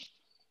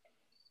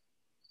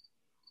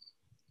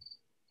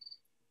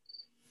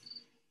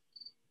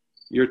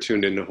You're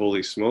tuned into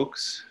Holy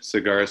Smokes,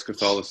 Cigars,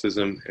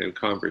 Catholicism, and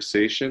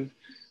Conversation.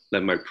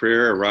 Let my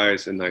prayer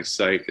arise in thy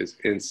sight as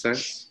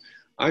incense.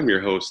 I'm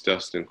your host,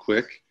 Dustin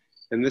Quick,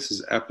 and this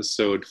is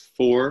episode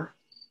 4,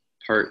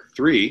 part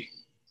 3,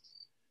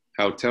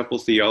 How Temple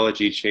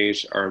Theology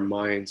Changed Our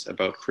Minds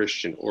About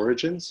Christian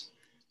Origins.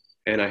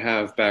 And I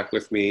have back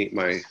with me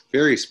my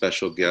very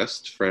special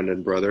guest, friend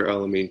and brother,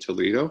 Alamin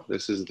Toledo.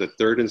 This is the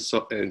third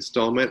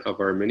installment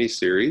of our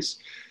mini-series.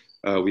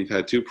 We've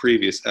had 2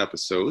 previous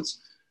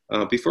episodes.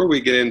 Before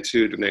we get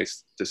into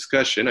tonight's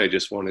discussion, I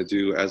just want to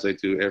do, as I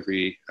do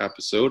every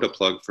episode, a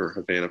plug for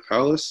Havana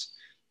Palace,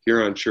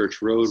 here on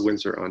Church Road,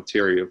 Windsor,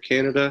 Ontario,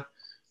 Canada.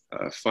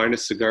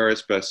 Finest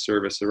cigars, best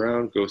service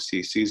around. Go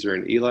see Caesar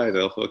and Eli.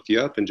 They'll hook you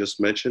up, and just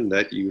mention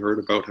that you heard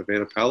about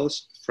Havana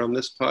Palace from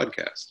this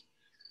podcast.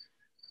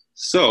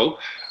 So,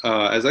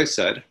 as I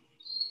said,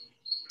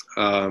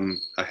 I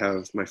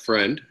have my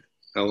friend,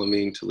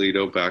 Alamin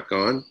Toledo, back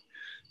on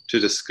to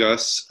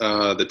discuss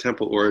the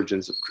temple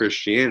origins of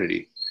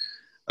Christianity.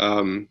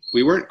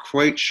 We weren't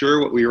quite sure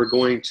what we were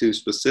going to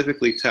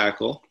specifically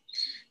tackle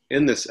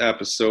in this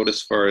episode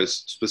as far as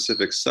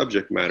specific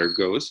subject matter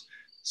goes.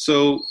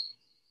 So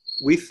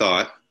we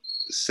thought,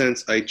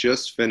 since I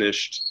just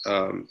finished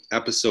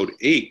episode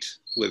 8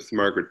 with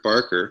Margaret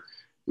Barker,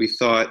 we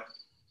thought,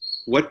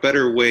 what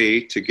better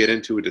way to get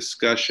into a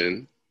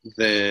discussion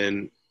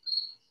than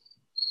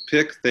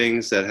pick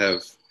things that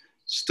have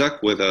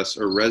stuck with us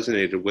or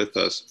resonated with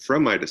us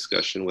from my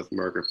discussion with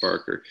Margaret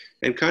Barker,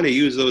 and kind of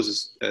use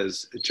those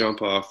as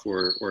jump off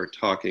or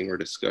talking or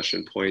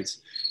discussion points,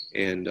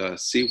 and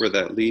see where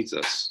that leads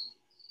us.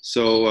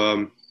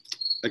 So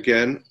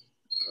again,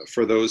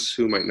 for those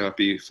who might not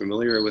be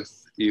familiar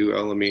with you,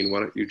 Alamin, why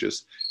don't you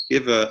just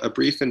give a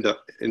brief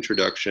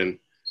introduction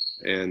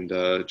and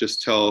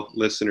just tell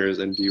listeners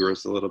and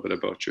viewers a little bit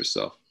about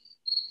yourself.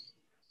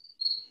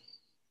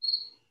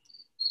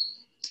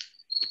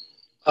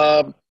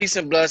 Peace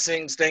and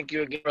blessings. Thank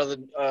you again, Brother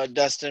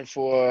Dustin,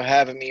 for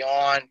having me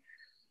on.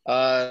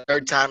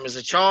 Third time is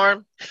a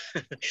charm.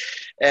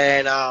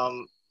 And,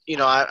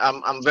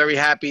 I'm very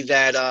happy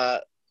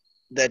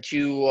that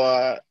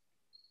you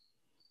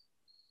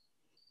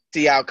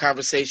see our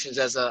conversations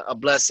as a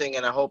blessing,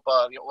 and I hope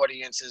your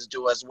audiences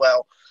do as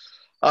well.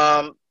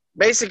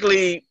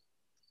 Basically,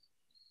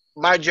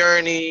 my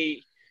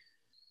journey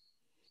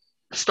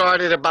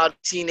started about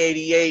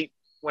 1988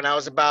 when I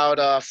was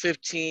about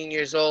 15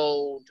 years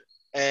old,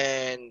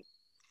 and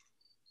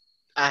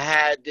I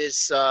had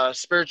this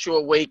spiritual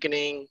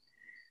awakening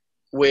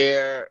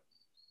where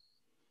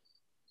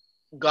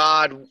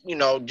God,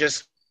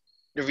 just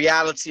the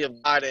reality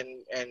of God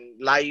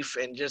and life,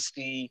 and just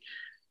the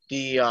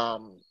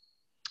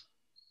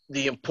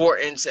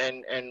importance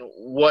and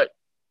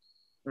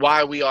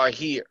why we are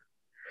here,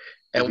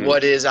 and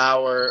what is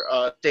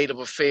our state of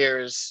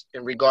affairs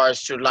in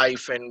regards to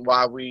life, and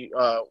why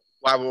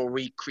were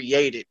we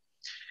created.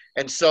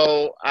 And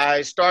so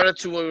I started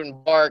to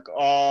embark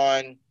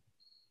on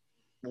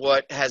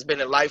what has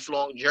been a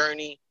lifelong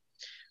journey.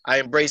 I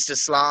embraced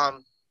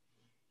Islam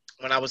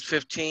when I was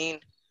 15,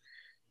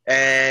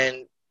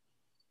 and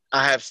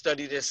I have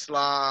studied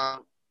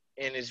Islam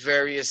in its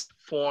various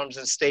forms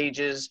and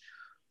stages,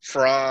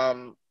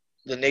 from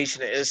the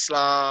Nation of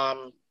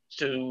Islam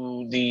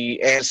to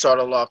the Ansar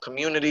Allah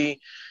community.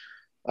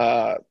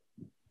 I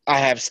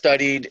have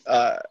studied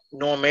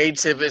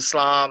normative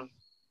Islam.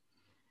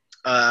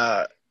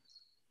 I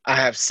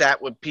have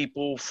sat with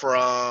people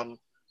from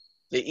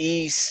the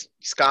East,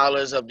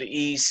 scholars of the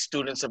East,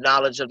 students of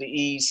knowledge of the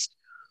East.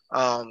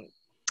 I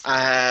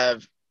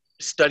have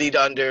studied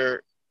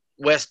under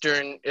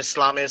Western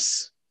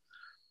Islamists.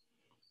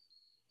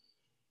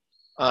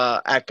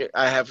 I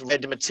have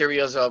read the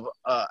materials of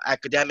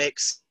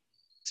academics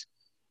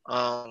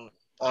on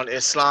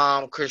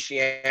Islam,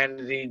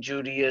 Christianity,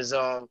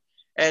 Judaism,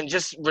 and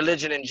just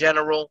religion in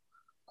general.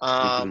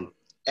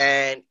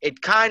 And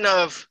it kind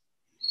of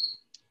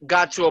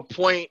got to a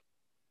point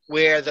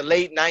where the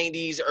late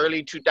 90s,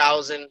 early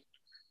 2000,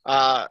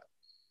 I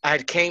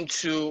had came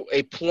to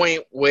a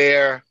point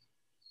where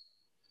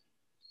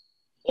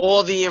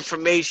all the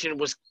information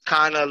was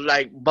kind of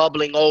like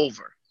bubbling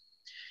over.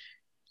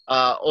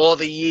 All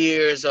the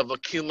years of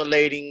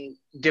accumulating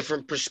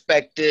different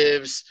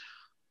perspectives.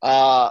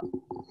 I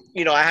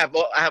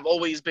have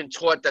always been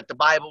taught that the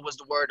Bible was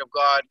the word of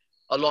God,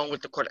 along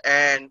with the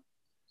Quran.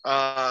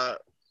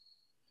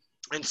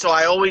 And so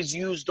I always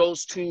use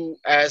those two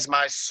as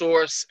my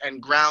source and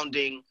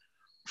grounding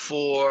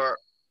for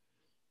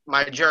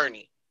my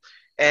journey.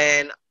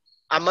 And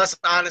I must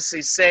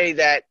honestly say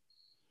that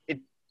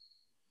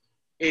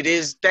it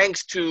is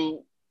thanks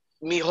to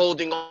me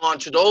holding on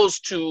to those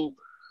two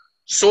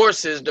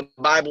sources, the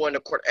Bible and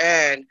the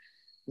Quran,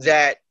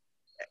 that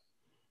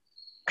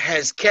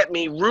has kept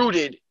me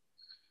rooted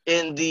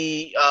in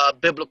the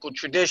biblical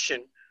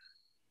tradition,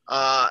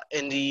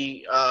 in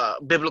the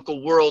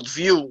biblical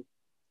worldview,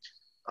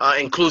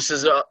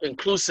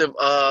 inclusive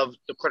of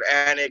the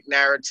Quranic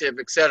narrative,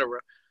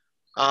 etc.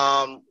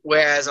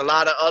 Whereas a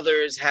lot of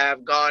others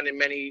have gone in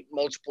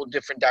multiple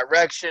different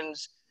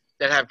directions.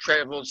 that have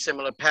traveled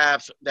similar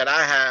paths that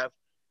I have.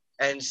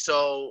 And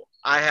so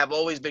I have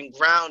always been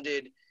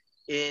grounded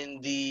in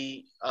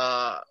the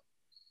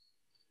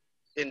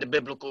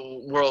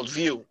biblical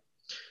worldview.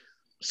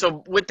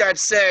 So with that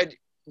said,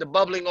 the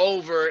bubbling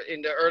over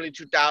in the early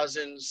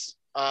 2000s,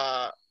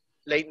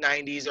 late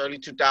 90s, early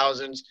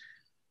 2000s,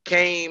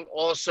 came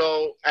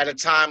also at a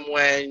time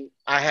when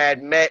I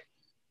had met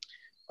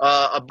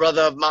a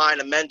brother of mine,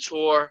 a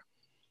mentor,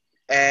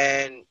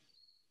 and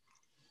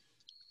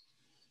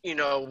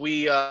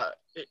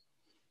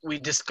we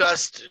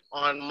discussed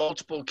on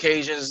multiple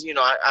occasions.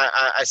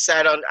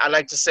 I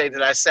like to say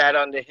that I sat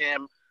under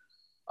him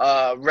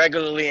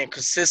regularly and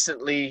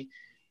consistently.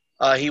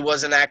 He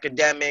was an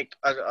academic.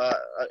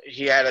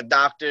 He had a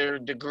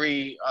doctorate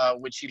degree,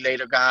 which he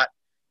later got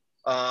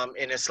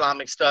in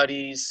Islamic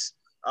studies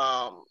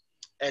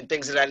and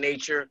things of that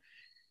nature.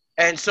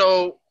 And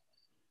so,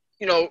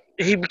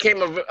 he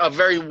became a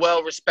very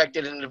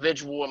well-respected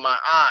individual in my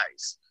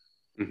eyes.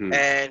 Mm-hmm.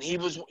 And he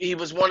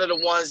was one of the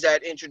ones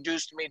that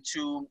introduced me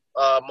to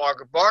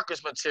Margaret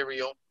Barker's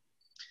material.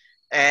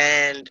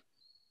 And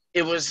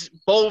it was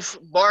both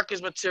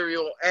Barker's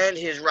material and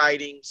his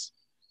writings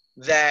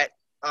that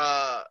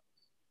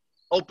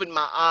opened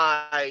my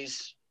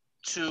eyes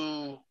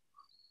to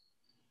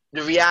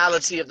the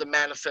reality of the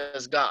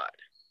manifest God.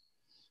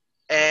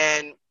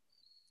 And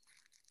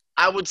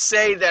I would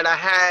say that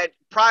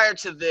prior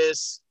to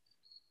this,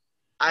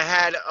 I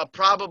had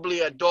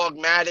probably a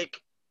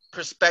dogmatic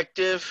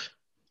perspective.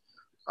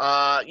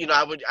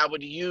 I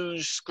would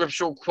use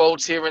scriptural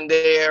quotes here and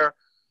there,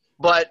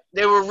 but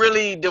they were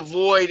really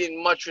devoid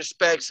in much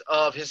respects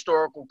of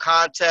historical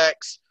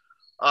context.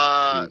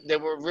 They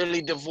were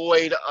really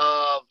devoid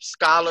of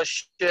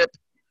scholarship.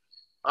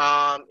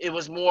 It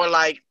was more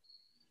like,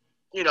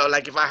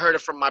 like if I heard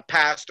it from my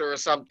pastor or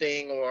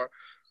something, or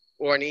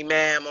an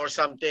imam or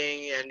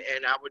something, and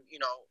I would,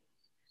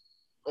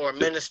 or a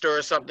minister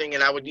or something,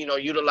 and I would,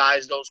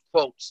 utilize those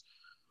quotes.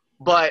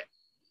 But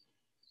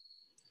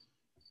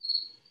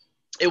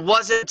it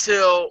wasn't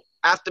until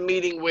after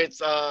meeting with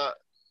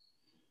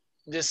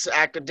this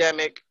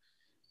academic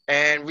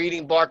and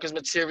reading Barker's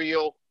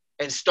material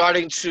and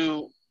starting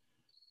to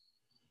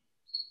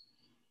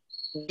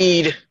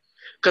read,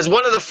 because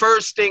one of the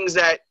first things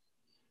that,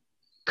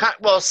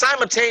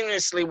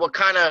 simultaneously what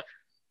kind of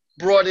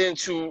brought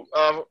into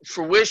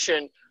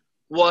fruition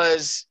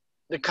was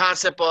the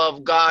concept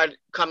of God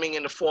coming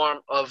in the form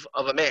of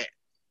a man.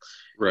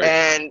 Right.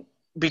 And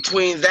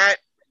between that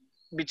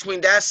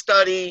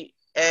study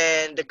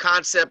and the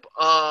concept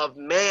of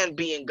man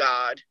being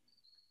God,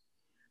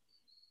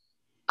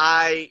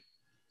 I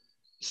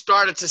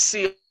started to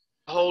see a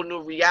whole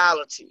new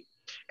reality.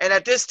 And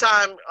at this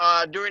time,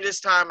 during this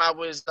time, I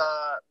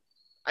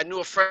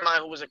knew a friend of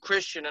mine who was a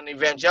Christian, an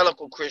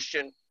evangelical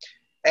Christian,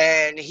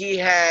 and he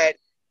had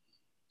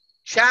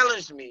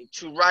challenged me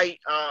to write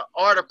an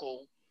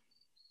article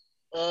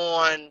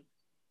on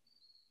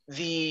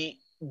the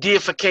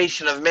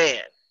deification of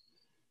man,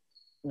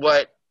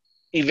 what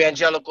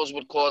evangelicals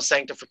would call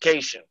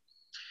sanctification.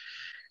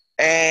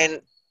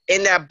 And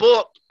in that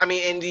book,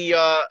 in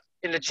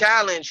the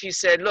challenge, he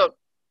said, look,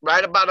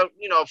 write about a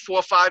 4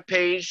 or 5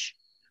 page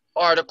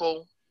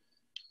article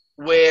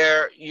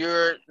where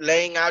you're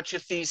laying out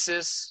your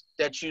thesis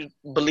that you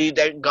believe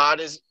that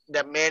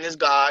man is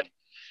God,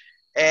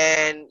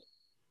 and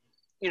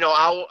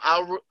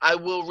I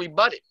will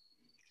rebut it.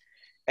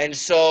 And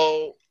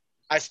so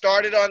I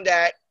started on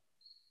that,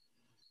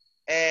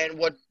 and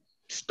what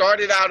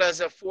started out as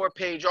a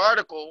 4-page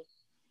article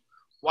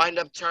wind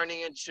up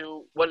turning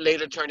into what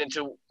later turned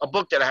into a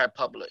book that I had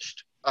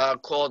published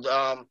called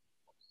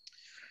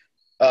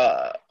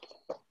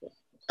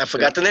I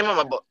forgot the name of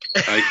my book.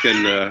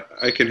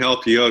 I can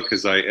help you out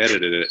because I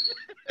edited it.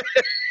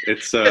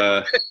 It's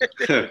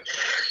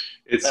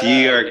it's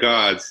Ye Are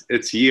Gods.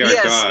 It's Ye Are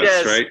Gods,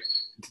 yes. Right?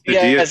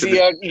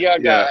 Ye Are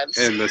Gods.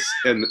 And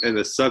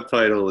the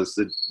subtitle is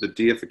the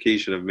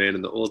deification of man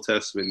in the Old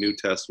Testament, New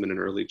Testament, and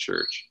early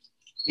church.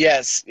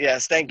 Yes.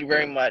 Thank you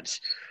very much.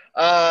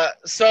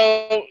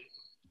 So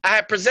I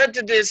had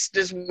presented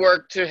this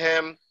work to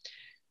him,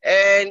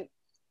 and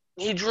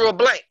he drew a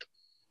blank,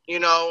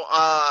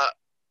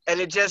 and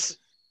it just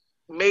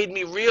made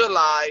me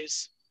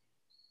realize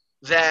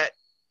that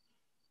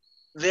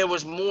there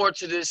was more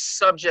to this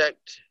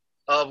subject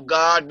of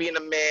God being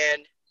a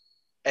man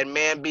and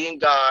man being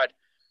God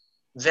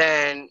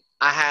than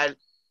I had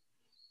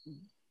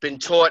been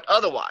taught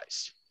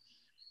otherwise.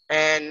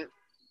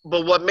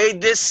 But what made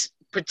this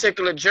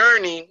particular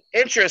journey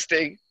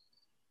interesting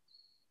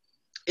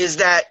is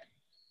that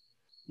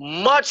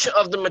much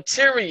of the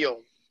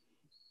material,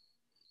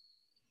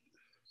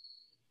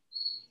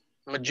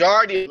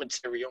 majority of the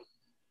material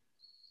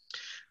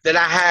that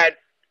I had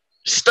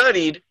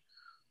studied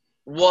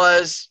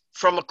was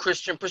from a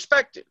Christian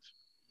perspective,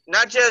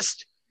 not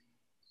just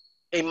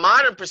a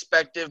modern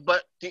perspective,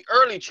 but the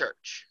early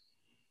church,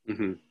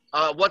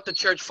 what the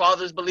church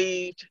fathers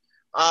believed,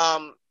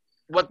 how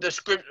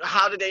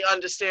did they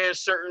understand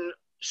certain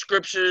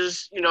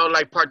scriptures,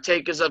 like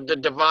partakers of the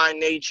divine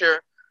nature.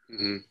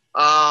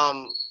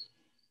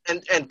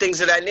 and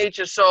things of that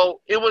nature.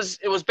 So it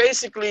was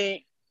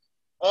basically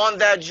on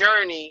that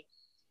journey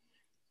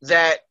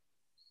that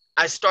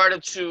I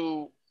started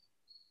to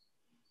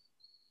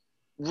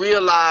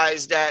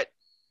realize that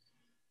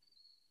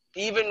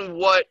even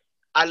what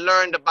I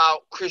learned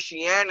about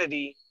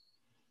Christianity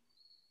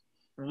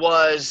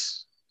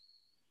was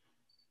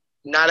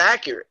not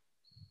accurate.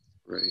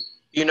 Right.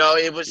 You know,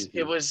 it was,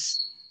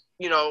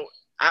 you know,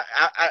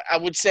 I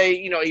would say,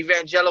 you know,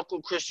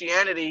 evangelical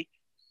Christianity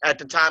at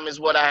the time is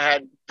what I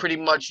had pretty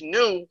much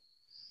knew.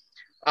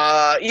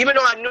 Even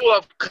though I knew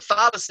of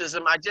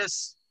Catholicism, I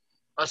just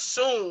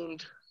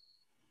assumed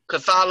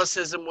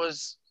Catholicism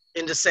was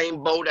in the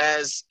same boat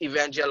as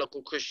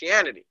evangelical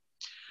Christianity.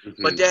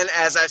 Mm-hmm. But then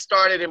as I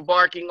started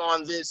embarking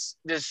on this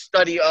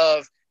study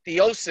of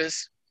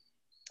theosis,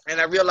 and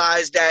I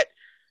realized that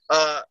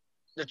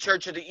the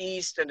Church of the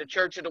East and the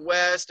Church of the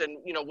West, and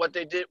you know what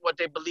they did, what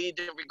they believed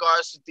in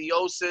regards to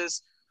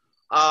theosis,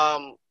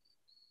 I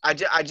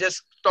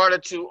just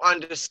started to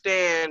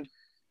understand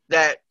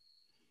that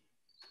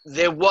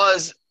there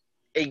was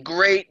a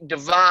great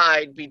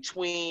divide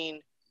between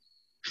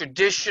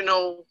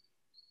traditional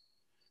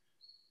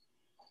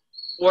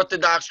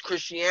Orthodox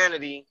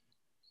Christianity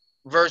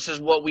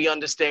versus what we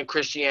understand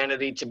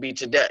Christianity to be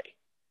today.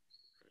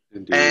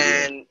 Indeed,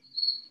 and yeah.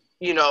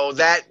 You know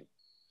that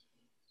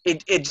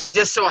it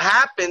just so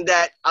happened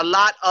that a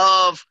lot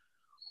of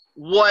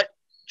what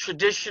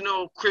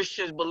traditional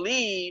Christians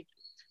believed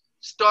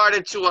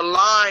started to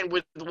align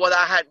with what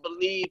I had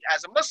believed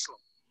as a Muslim.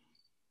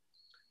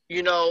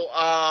 You know,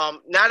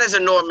 not as a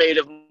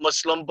normative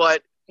Muslim,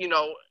 but, you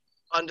know,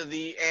 under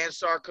the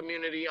Ansar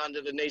community,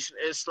 under the Nation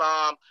of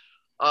Islam,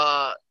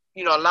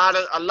 you know, a lot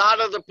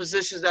of the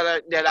positions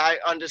that I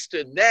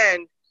understood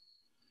then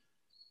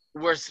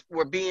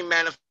were being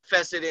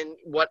manifested in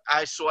what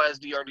I saw as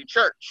the early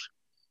church.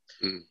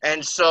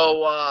 And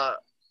so,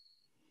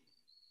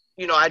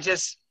 you know,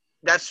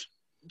 that's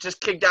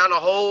just kicked down a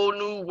whole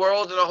new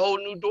world and a whole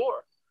new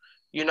door,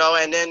 you know.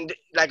 And then,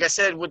 like I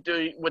said, with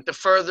the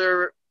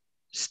further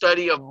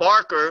study of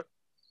Barker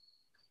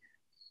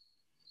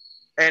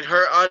and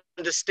her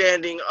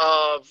understanding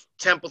of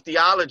temple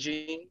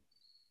theology,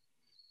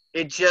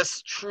 it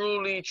just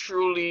truly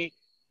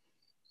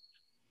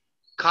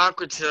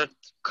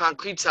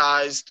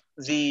concretized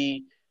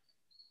the,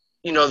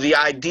 you know, the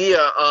idea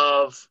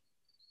of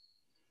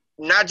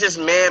not just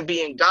man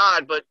being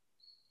God, but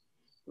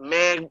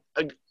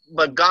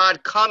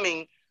God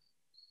coming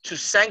to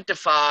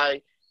sanctify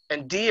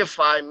and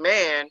deify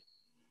man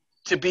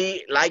to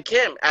be like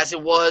him, as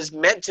it was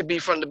meant to be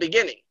from the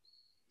beginning.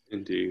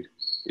 Indeed,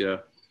 yeah.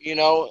 You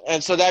know,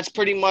 and so that's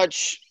pretty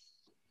much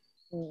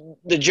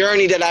the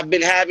journey that I've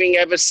been having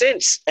ever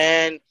since.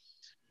 And,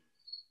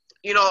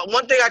 you know,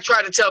 one thing I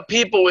try to tell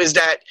people is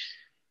that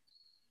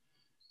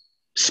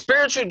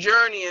spiritual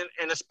journey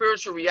and a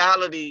spiritual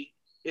reality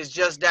is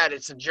just that.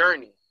 It's a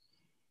journey.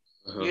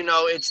 Uh-huh. You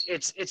know,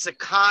 it's a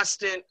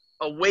constant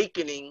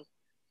awakening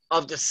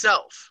of the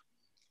self.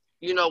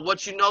 You know,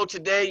 what you know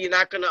today, you're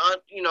not going to,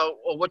 you know,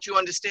 or what you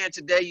understand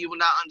today, you will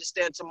not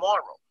understand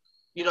tomorrow.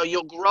 You know,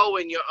 you'll grow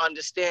in your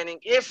understanding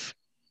if,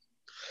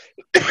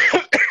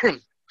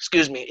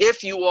 excuse me,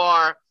 if you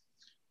are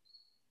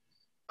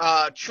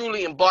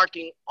truly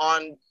embarking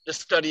on the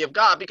study of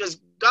God, because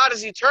God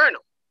is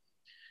eternal.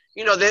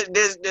 You know,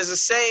 there's a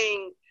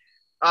saying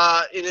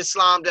in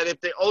Islam that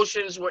if the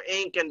oceans were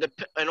ink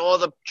and all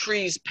the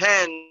trees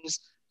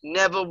pens,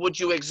 never would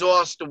you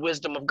exhaust the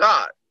wisdom of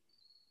God.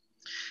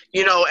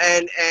 You know,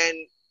 and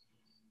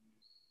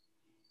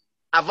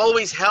I've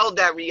always held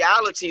that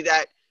reality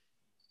that,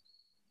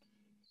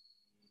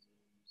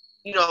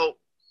 you know,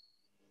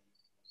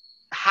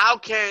 how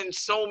can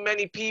so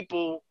many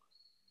people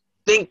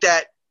think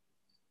that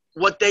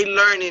what they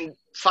learn in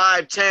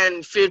 5,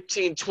 10,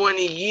 15,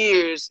 20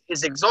 years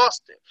is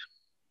exhaustive?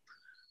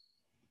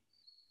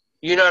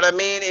 You know what I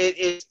mean?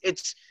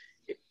 It's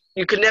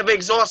you can never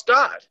exhaust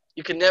God.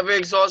 You can never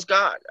exhaust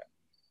God.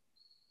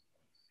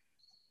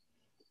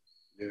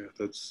 Yeah,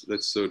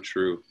 that's so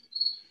true.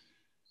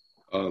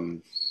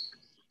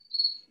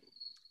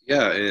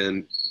 Yeah,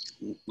 and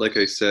like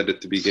I said at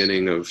the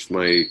beginning of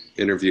my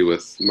interview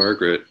with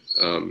Margaret,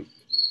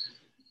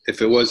 if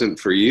it wasn't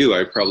for you,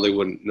 I probably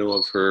wouldn't know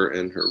of her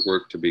and her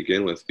work to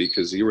begin with,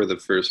 because you were the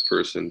first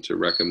person to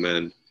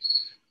recommend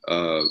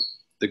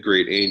The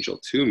Great Angel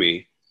to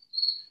me.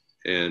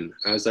 And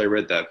as I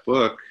read that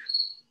book,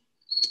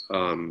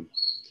 it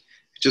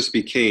just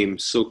became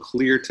so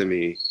clear to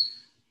me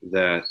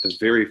that the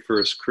very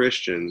first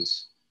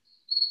Christians,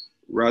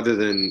 rather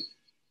than,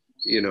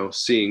 you know,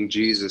 seeing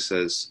Jesus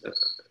as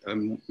a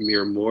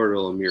mere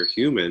mortal, a mere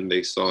human,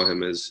 they saw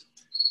him as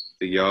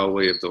the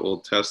Yahweh of the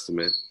Old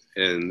Testament.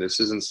 And this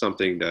isn't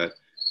something that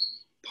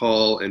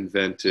Paul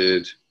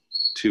invented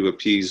to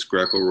appease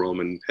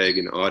Greco-Roman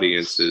pagan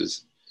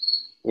audiences,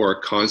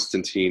 or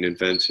Constantine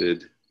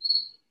invented,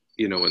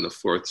 you know, in the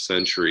 4th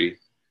century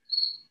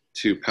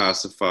to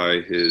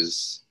pacify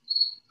his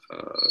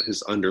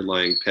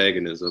underlying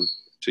paganism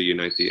to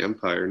unite the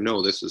empire.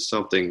 No, this is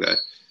something that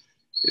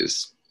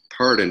is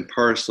part and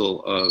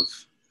parcel of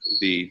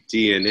the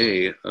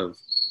DNA of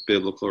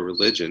biblical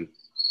religion,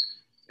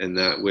 and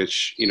that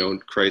which, you know,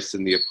 Christ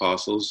and the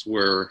apostles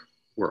were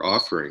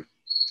offering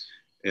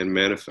and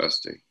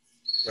manifesting.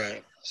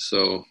 Right.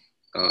 So,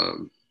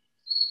 and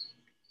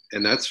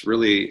that's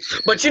really.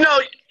 But you know,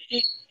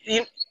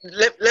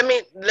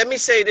 let me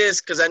say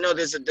this, because I know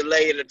there's a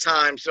delay in the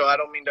time, so I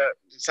don't mean to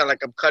sound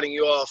like I'm cutting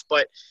you off.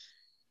 But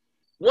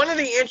one of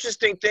the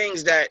interesting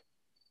things that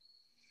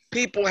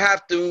people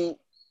have to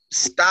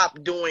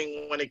stop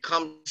doing when it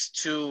comes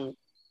to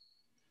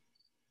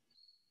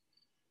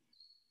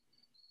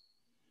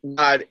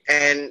God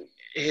and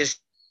his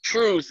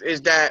truth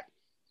is that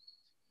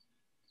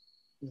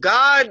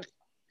God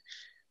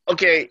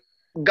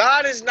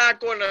is not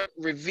going to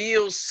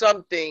reveal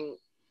something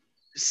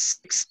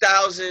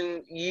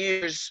 6,000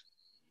 years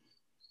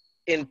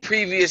in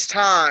previous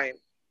time.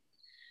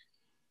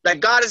 Like,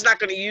 God is not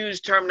going to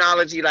use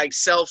terminology like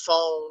cell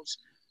phones,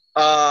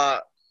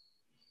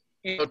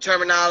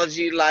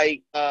 terminology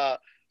like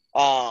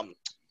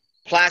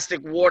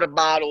plastic water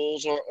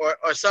bottles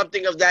or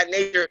something of that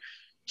nature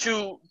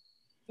to,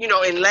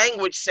 in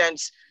language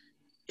sense,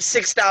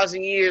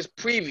 6,000 years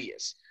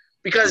previous,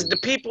 because the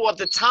people of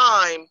the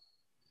time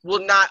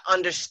will not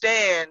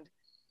understand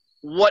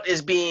what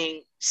is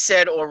being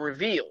said or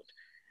revealed.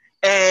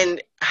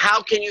 And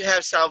how can you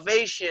have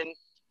salvation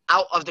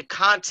out of the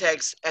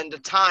context and the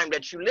time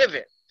that you live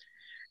in?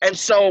 And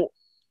so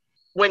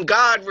when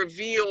God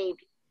revealed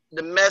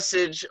the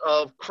message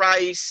of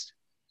Christ,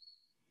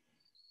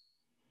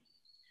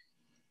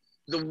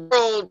 the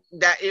world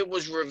that it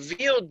was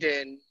revealed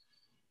in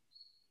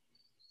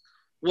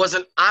was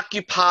an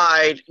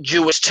occupied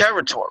Jewish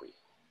territory.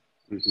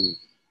 Mm-hmm.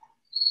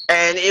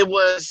 And it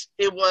was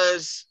a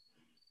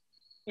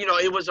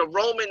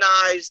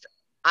Romanized,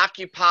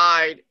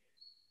 occupied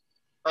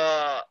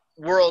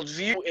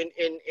worldview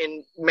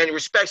in many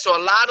respects. So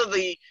a lot of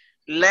the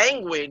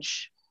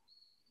language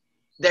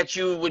that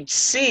you would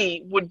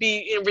see would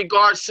be in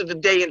regards to the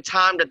day and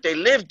time that they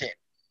lived in.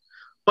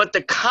 But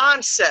the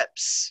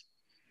concepts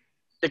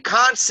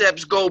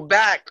go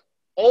back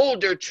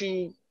older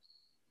to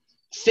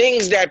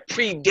things that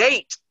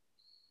predate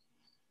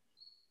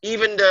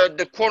even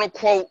the quote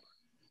unquote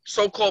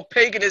so-called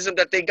paganism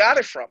that they got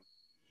it from.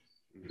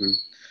 Mm-hmm.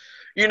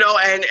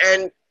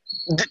 And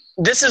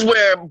this is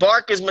where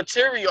Barker's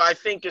material, I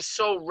think, is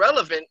so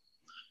relevant,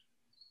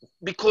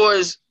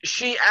 because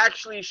she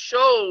actually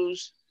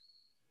shows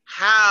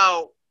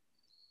how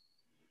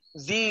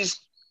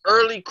these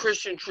early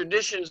Christian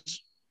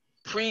traditions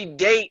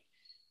predate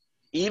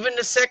even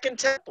the Second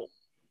Temple.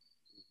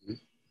 Mm-hmm.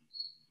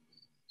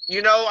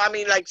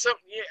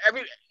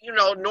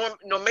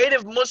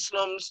 Normative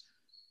Muslims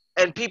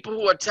and people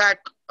who attack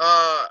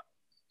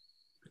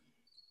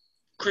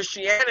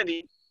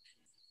Christianity,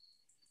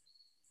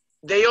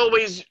 they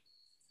always,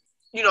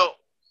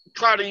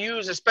 try to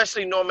use,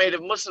 especially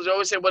normative Muslims, they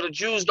always say, well, the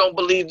Jews don't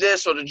believe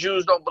this or the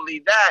Jews don't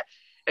believe that.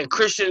 And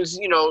Christians,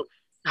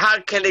 how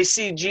can they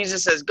see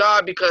Jesus as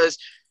God? Because,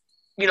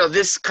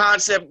 this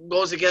concept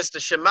goes against the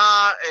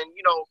Shema and,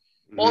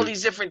 mm-hmm. all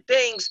these different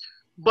things.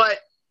 But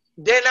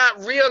they're not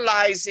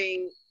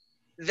realizing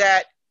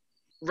that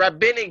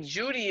rabbinic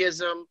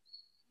Judaism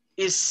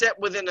is set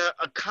within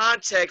a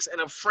context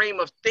and a frame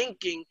of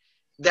thinking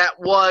that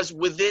was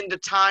within the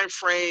time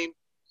frame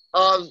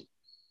of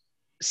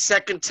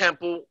Second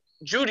Temple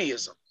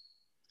Judaism.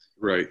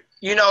 Right.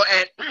 And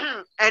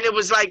it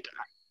was like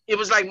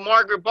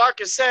Margaret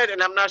Barker said,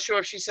 and I'm not sure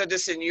if she said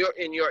this in your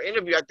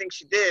interview, I think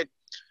she did,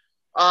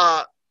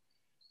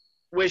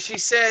 where she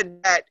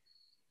said that,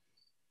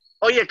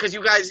 oh yeah, because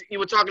you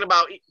were talking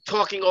about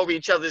talking over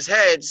each other's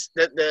heads,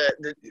 the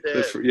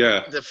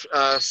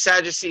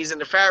Sadducees and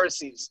the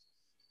Pharisees.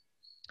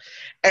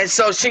 And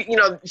so she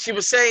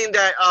was saying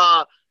that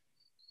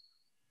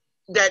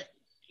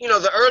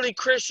the early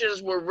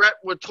Christians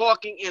were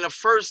talking in a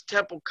First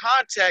Temple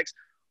context,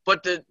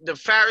 but the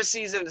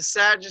Pharisees and the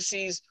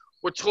Sadducees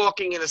were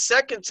talking in a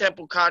Second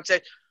Temple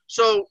context.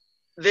 So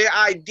their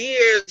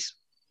ideas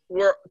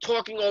were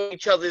talking on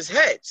each other's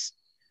heads.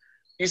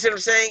 You see what I'm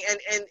saying?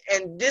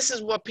 And this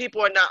is what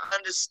people are not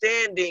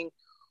understanding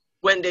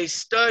when they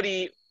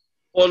study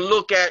or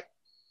look at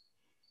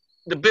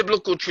the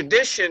biblical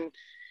tradition,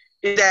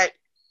 is that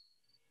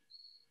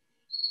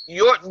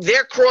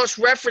they're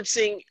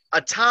cross-referencing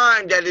a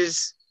time that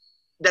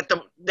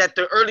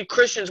the early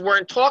Christians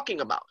weren't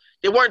talking about.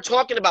 They weren't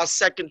talking about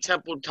Second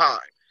Temple time.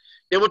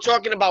 They were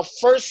talking about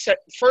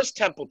First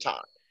Temple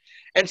time.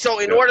 And so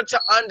in order to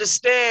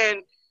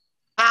understand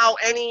how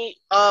any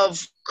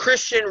of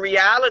Christian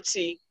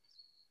reality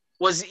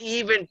was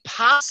even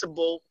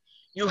possible,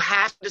 you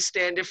have to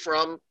stand it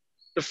from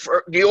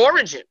the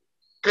origin,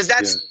 because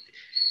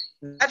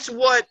that's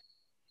what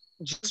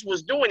Jesus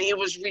was doing. He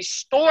was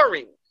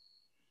restoring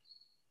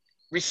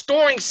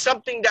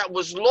something that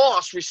was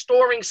lost,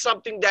 restoring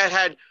something that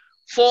had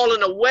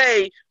fallen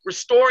away,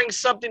 restoring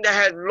something that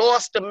had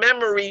lost the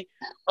memory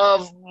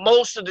of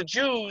most of the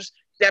Jews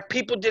that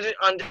people didn't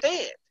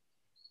understand.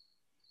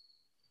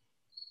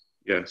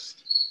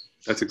 Yes.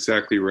 That's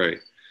exactly right.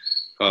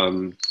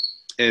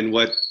 And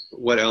what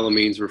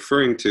Elamine's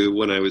referring to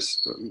when I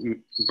was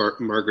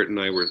Margaret and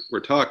I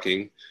were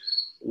talking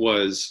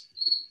was,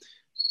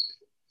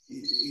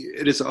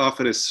 it is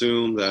often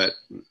assumed that,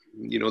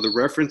 the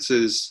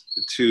references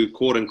to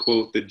quote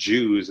unquote the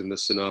Jews in the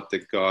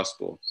Synoptic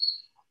Gospel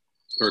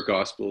or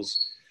Gospels,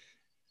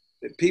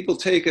 people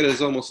take it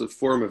as almost a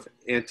form of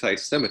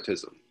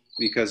anti-Semitism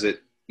because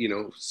it,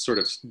 sort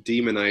of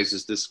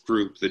demonizes this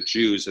group, the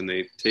Jews, and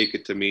they take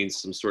it to mean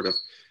some sort of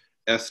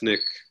ethnic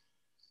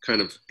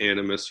kind of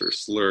animus or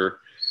slur.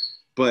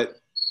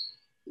 But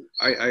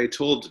I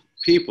told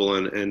people,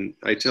 and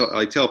I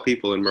tell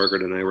people, and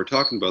Margaret and I were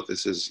talking about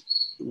this, is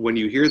when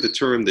you hear the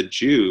term the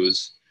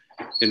Jews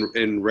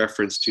in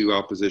reference to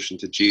opposition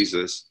to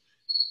Jesus,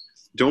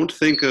 don't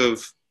think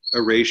of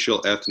a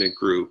racial ethnic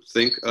group.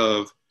 Think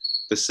of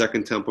the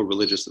Second Temple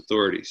religious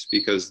authorities,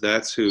 because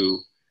that's who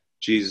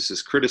Jesus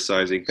is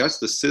criticizing. That's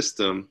the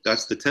system,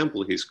 that's the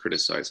temple he's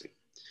criticizing.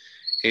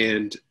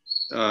 And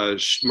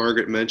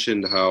Margaret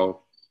mentioned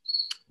how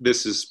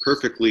this is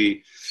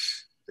perfectly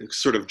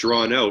sort of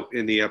drawn out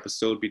in the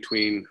episode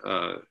between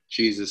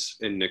Jesus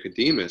and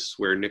Nicodemus,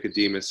 where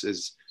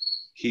Nicodemus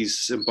he's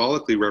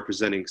symbolically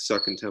representing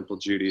Second Temple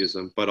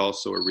Judaism, but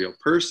also a real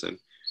person.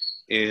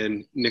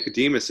 And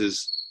Nicodemus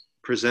is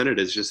presented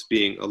as just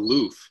being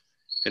aloof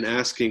and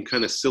asking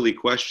kind of silly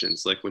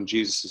questions, like when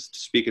Jesus is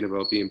speaking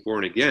about being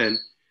born again,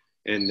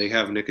 and they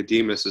have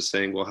Nicodemus as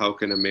saying, well, how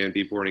can a man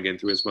be born again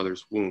through his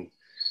mother's womb?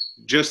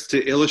 Just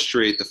to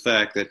illustrate the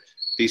fact that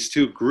these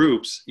two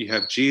groups, you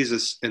have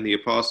Jesus and the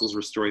apostles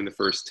restoring the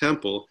first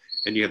temple,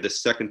 and you have the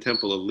Second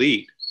Temple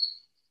elite.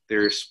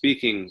 They're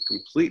speaking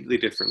completely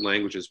different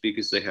languages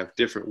because they have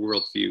different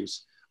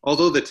worldviews.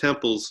 Although the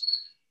temples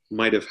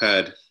might have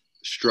had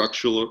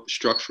structural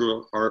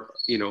art,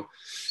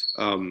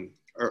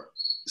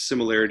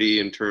 similarity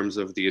in terms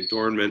of the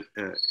adornment,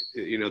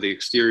 the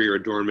exterior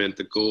adornment,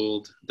 the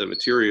gold, the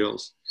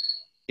materials.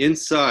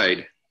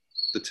 Inside,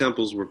 the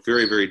temples were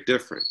very, very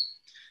different.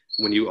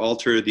 When you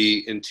alter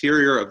the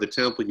interior of the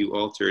temple, you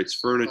alter its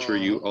furniture,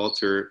 you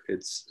alter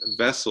its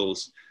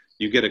vessels,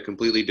 you get a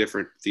completely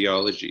different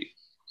theology.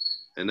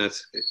 And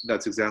that's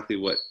exactly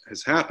what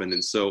has happened.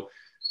 And so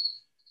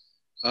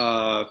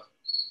one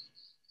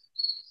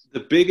of the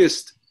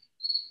biggest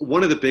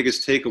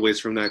takeaways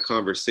from that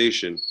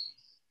conversation,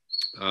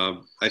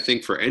 I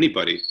think for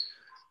anybody,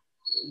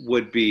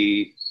 would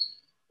be,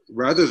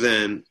 rather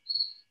than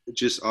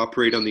just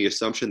operate on the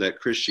assumption that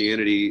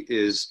Christianity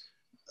is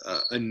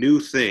a new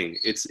thing,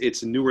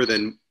 it's newer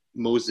than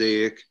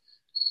Mosaic,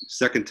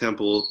 Second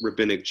Temple,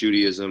 Rabbinic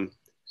Judaism,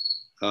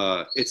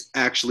 it's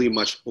actually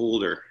much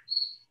older.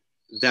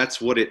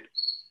 That's what it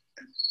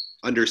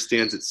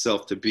understands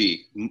itself to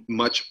be,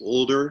 much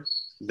older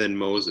than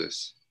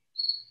Moses,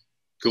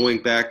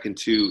 going back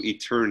into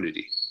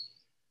eternity.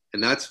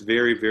 And that's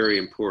very, very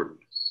important.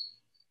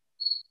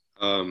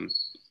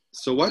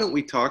 So why don't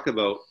we talk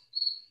about,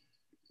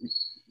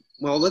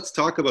 let's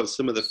talk about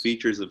some of the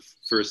features of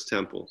First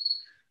Temple,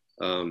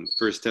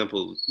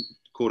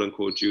 quote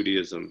unquote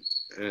Judaism,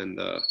 and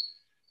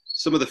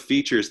some of the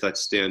features that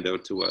stand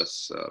out to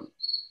us.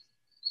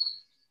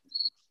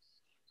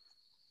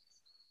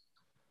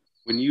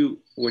 When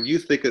you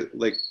think of,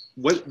 like,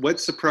 what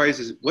surprised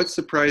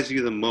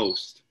you the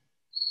most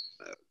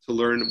to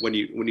learn when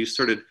you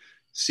started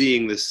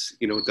seeing this,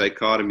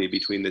 dichotomy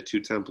between the two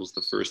temples,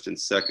 the first and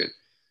second?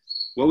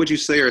 What would you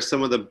say are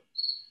some of the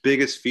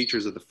biggest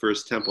features of the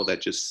first temple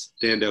that just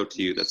stand out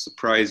to you, that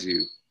surprise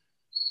you,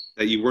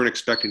 that you weren't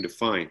expecting to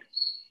find?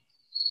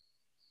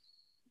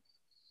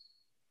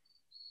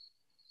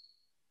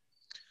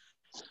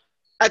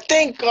 I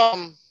think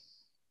I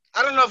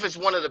don't know if it's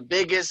one of the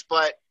biggest,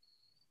 but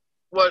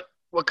what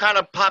kind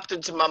of popped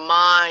into my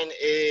mind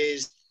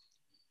is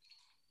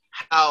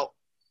how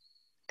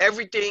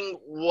everything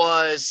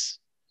was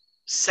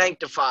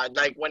sanctified.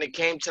 Like when it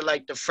came to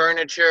like the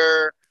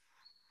furniture,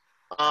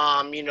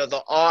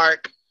 the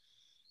ark,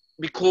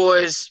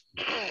 because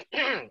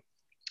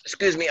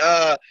excuse me,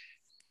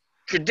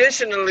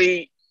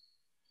 traditionally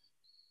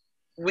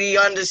we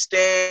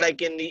understand,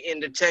 like in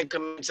the Ten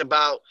Commandments,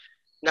 about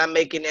not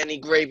making any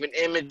graven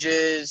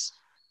images,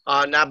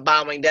 not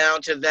bowing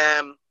down to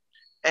them.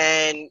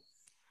 And,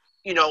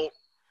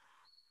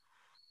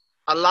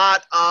 a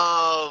lot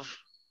of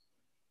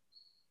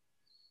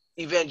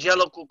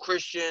evangelical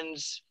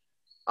Christians,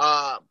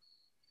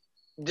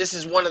 this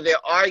is one of their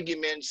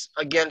arguments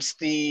against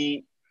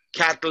the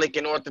Catholic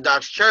and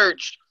Orthodox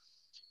Church,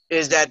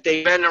 is that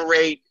they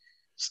venerate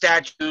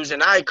statues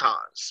and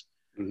icons.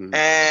 Mm-hmm.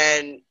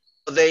 And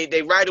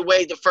they right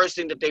away, the first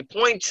thing that they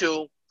point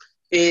to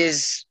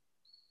is,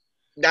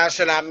 thou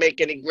shalt not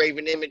make any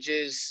graven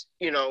images,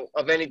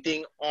 of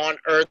anything on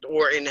earth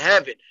or in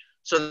heaven.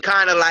 So they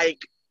kind of like,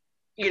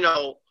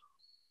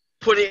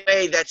 put it in a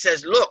way that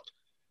says, look,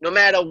 no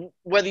matter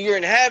whether you're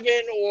in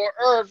heaven or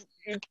earth,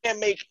 you can't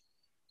make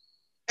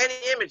any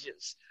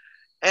images.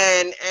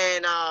 And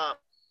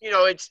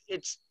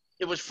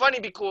it was funny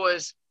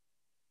because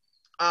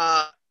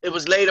it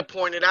was later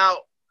pointed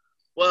out,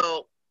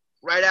 well,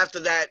 right after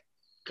that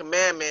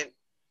commandment,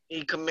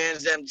 he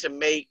commands them to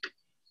make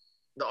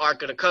the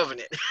Ark of the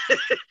Covenant,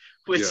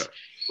 which Yeah.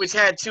 which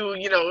had two,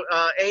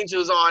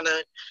 angels on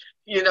it,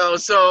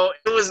 so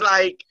it was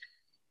like,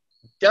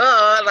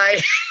 duh,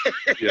 like,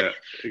 Yeah,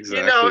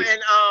 exactly.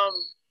 and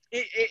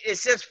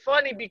it's just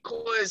funny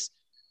because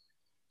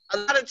a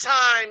lot of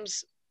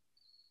times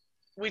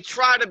we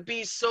try to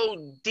be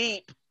so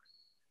deep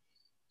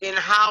in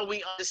how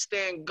we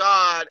understand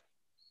God,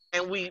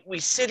 and we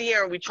sit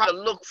here and we try to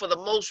look for the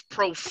most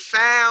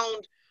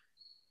profound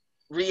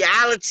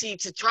reality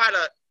to try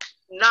to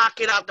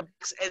knock it out the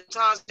box. And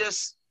sometimes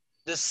just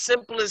the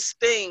simplest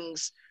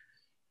things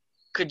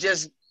could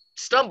just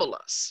stumble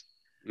us.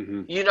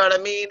 Mm-hmm. You know what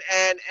I mean?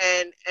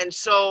 And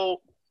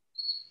so,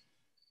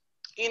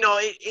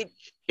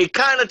 it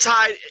kind of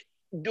tied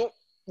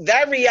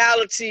that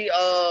reality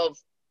of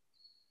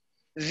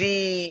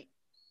the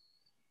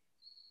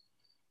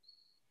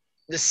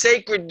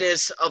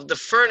sacredness of the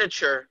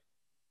furniture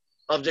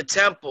of the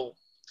temple,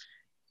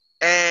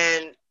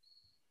 and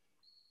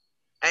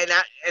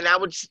I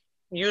would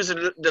use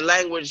the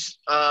language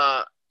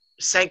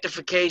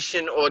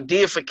sanctification or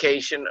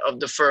deification of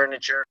the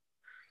furniture.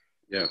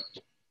 Yeah.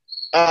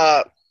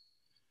 I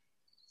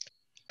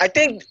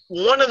think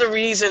one of the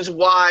reasons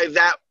why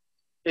that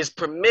is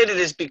permitted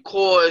is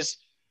because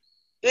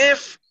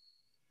if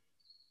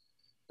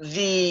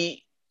the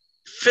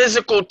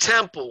physical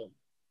temple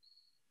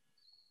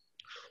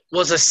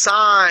was a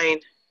sign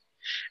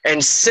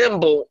and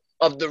symbol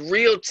of the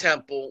real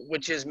temple,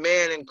 which is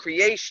man and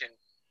creation,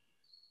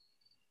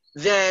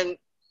 then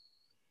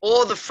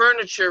all the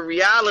furniture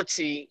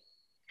reality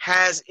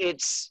has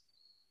its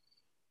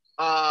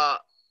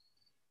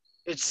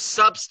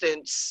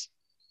substance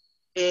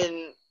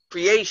in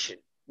creation,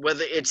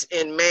 whether it's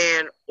in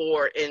man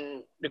or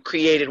in the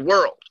created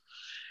world.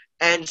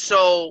 And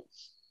so,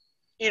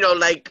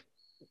 like,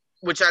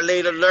 which I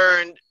later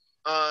learned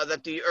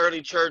that the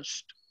early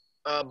church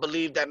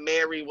believed that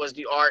Mary was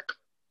the ark,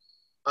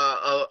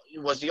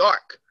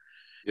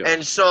 Yeah.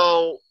 And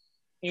so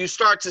you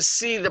start to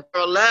see the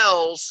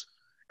parallels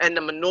and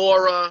the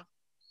menorah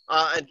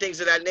and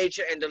things of that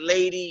nature, and the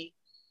lady,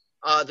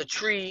 the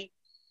tree,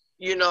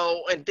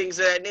 and things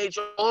of that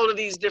nature. All of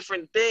these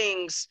different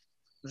things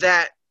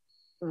that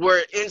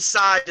were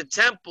inside the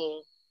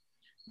temple,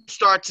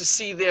 start to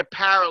see their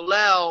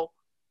parallel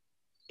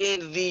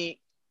in the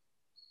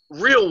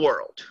real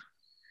world,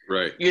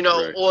 Right.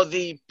 right, or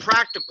the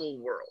practical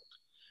world.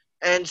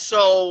 And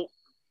so,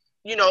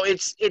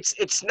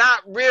 it's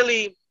not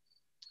really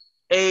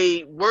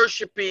a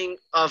worshiping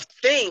of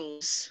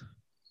things.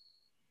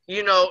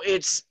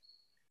 It's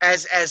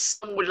as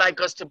some would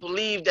like us to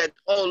believe that,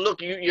 oh,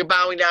 look, you're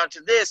bowing down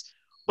to this.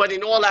 But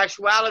in all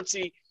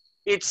actuality,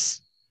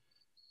 it's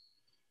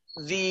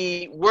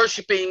the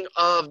worshiping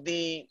of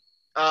the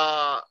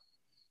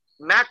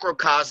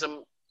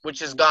macrocosm,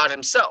 which is God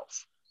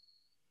himself.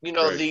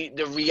 Right.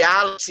 The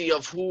reality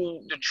of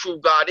who the true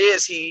God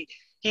is.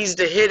 He's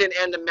the hidden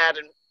and the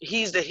matter.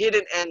 He's the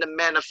hidden and the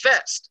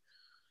manifest.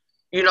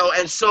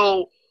 And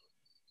so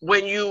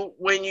when you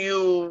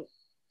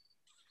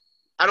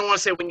I don't want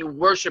to say when you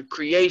worship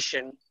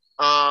creation,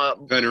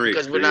 venerate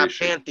because creation. We're not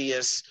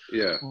pantheists.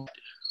 Yeah.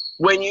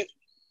 When you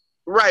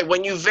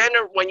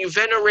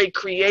venerate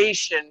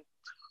creation,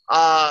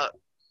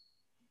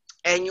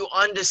 and you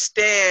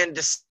understand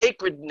the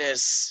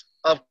sacredness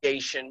of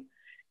creation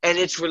and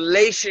its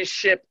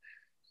relationship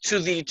to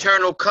the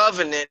eternal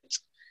covenant,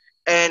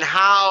 and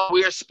how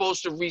we're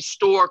supposed to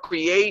restore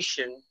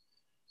creation,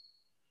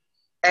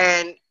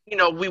 and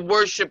we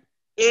worship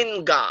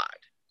in God.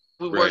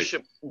 We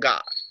worship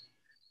God.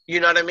 You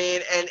know what I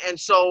mean? And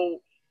so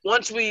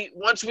once we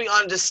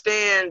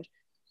understand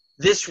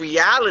this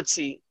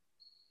reality,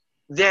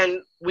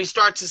 then we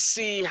start to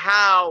see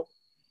how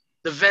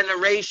the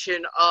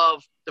veneration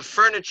of the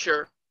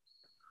furniture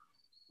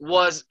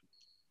was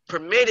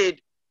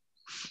permitted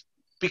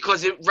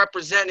because it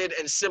represented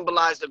and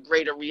symbolized a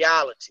greater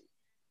reality.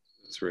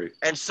 That's right.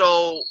 And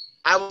so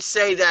I would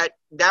say that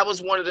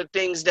was one of the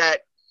things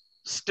that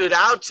stood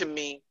out to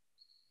me.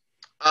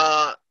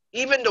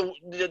 Even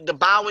the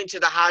bowing to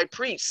the high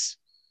priest,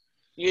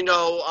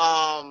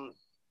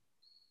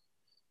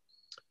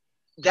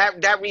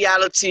 that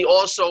reality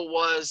also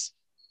was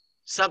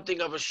something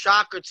of a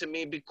shocker to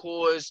me,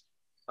 because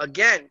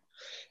again,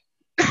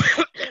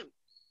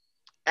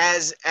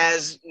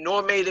 as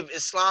normative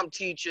Islam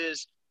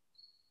teaches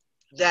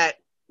that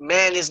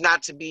man is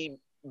not to be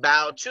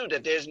bowed to,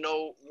 that there's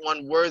no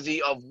one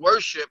worthy of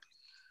worship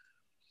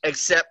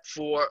except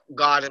for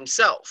God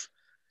himself.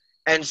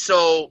 And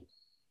so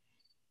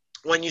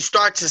when you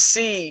start to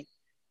see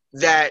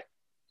that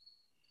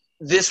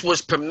this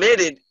was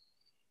permitted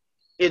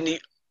in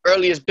the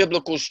earliest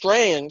biblical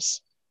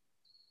strands,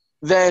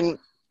 then,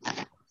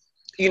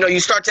 you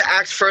start to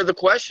ask further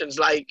questions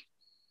like,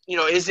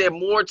 is there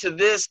more to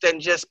this than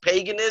just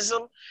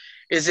paganism?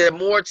 Is there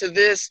more to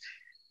this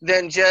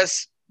than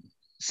just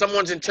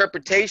someone's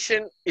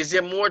interpretation? Is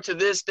there more to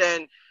this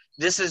than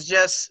this is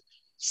just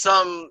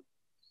some,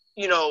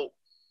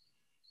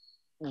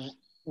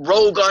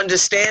 rogue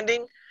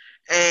understanding.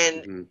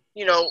 And, Mm-hmm.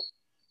 you know,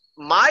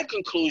 my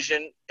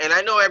conclusion, and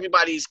I know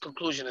everybody's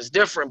conclusion is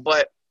different,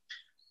 but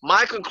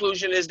my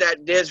conclusion is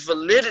that there's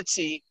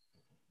validity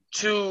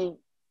to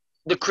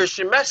the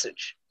Christian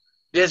message.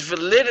 There's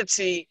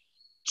validity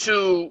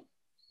to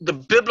the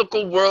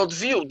biblical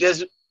worldview.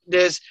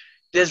 There's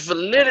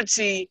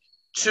validity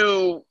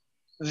to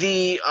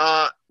the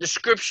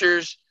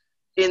scriptures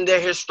in their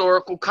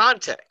historical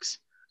context.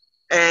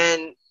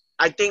 And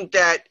I think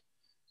that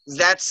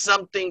that's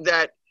something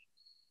that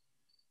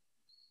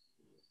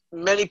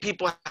many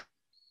people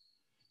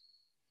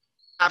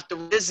have to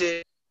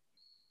visit,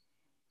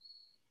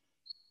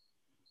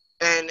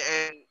 and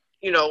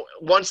you know,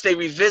 once they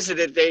revisit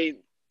it, they,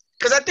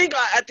 because I think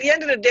at the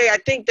end of the day, I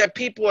think that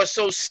people are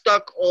so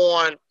stuck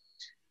on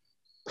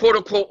quote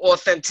unquote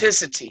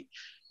authenticity.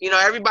 You know,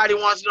 everybody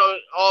wants to know,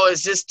 oh,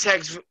 is this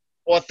text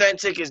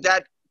authentic? Is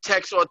that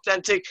text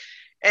authentic?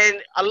 And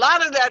a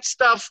lot of that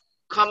stuff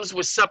comes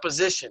with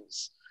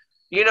suppositions.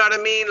 You know what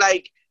I mean?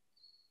 Like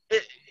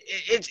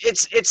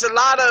it's a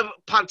lot of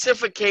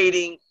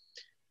pontificating,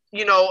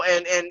 you know,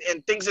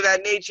 and things of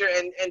that nature.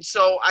 And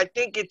so I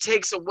think it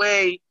takes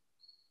away,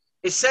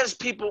 it sends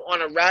people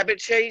on a rabbit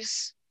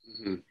chase.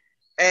 Mm-hmm.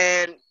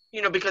 And,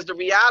 you know, because the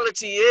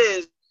reality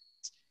is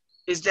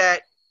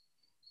that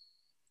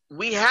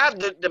we have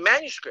the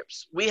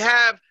manuscripts. We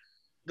have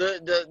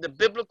the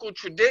biblical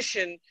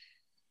tradition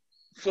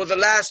for the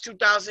last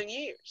 2,000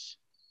 years.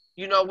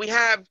 You know, we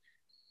have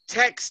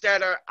texts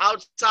that are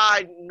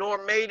outside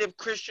normative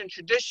Christian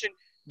tradition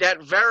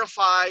that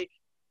verify,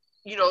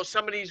 you know,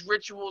 some of these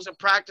rituals and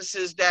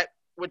practices that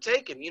were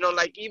taken. You know,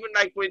 like even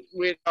like with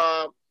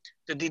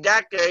the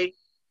Didache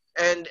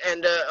and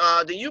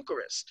the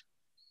Eucharist.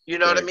 You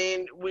know Right. what I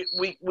mean?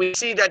 We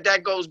see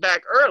that goes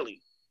back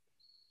early.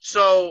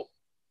 So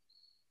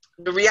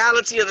the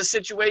reality of the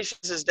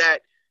situations is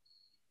that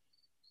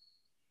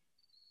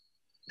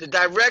the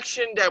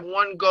direction that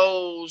one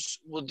goes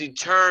will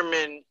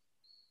determine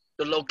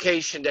the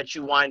location that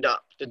you wind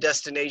up, the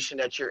destination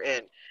that you're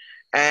in.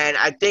 And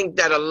I think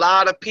that a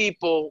lot of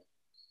people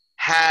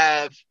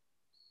have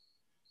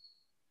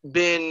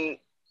been,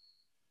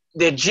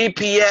 their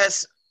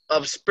GPS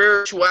of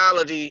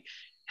spirituality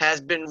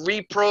has been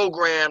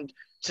reprogrammed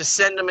to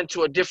send them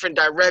into a different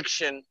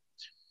direction,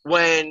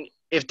 when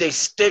if they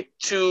stick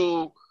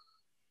to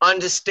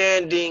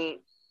understanding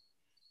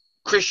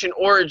Christian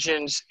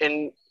origins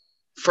in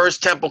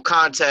First Temple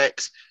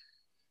context,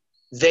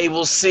 they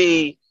will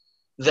see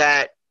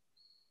that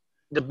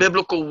the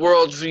biblical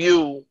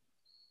worldview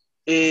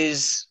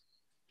is,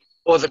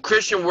 or the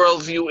Christian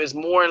worldview is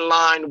more in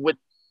line with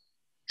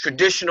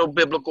traditional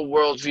biblical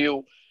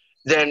worldview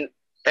than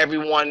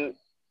everyone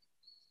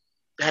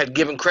had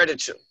given credit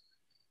to.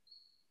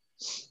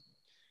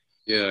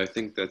 Yeah, I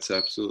think that's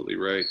absolutely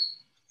right.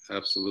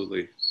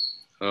 Absolutely.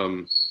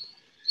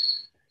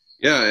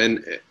 Yeah,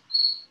 and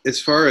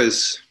as far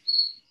as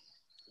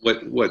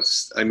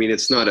what's, I mean,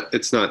 it's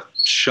not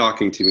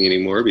shocking to me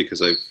anymore,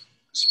 because I've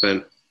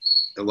spent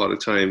a lot of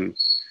time,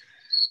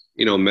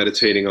 you know,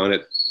 meditating on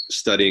it,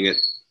 studying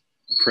it,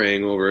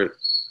 praying over it.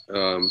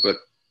 But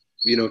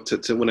you know,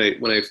 to when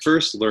I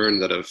first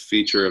learned that a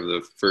feature of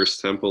the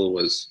First Temple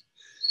was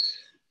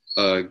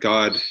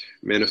God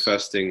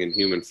manifesting in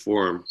human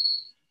form,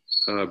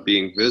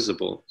 being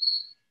visible,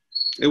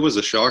 it was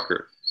a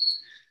shocker,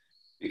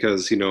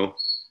 because you know,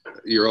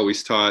 you're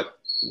always taught,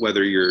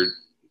 whether you're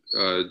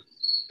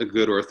a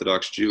good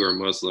Orthodox Jew or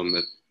Muslim,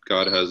 that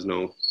God has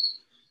no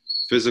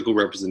physical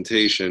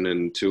representation,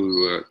 and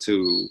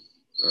to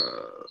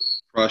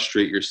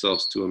prostrate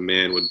yourselves to a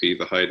man would be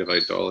the height of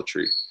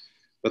idolatry.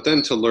 But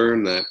then to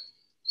learn that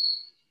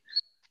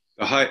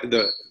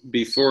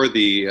before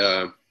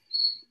the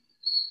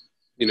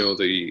you know,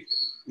 the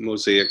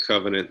Mosaic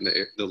covenant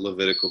and the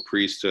Levitical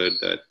priesthood,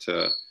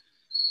 that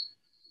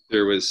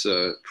there was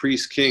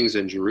priest kings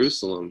in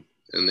Jerusalem,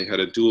 and they had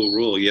a dual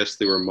rule. Yes,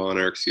 they were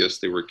monarchs. Yes,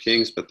 they were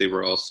kings, but they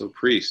were also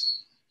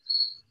priests.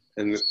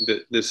 And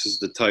this is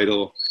the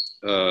title,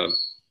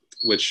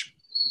 which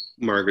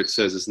Margaret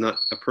says is not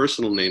a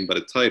personal name, but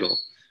a title.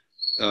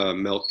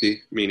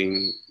 Melchi,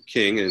 meaning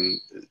king, and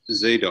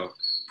Zadok,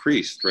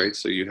 priest, right?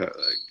 So you have,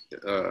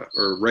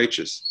 or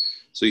righteous.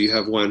 So you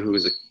have one who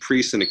is a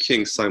priest and a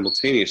king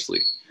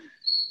simultaneously.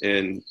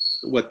 And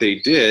what they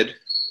did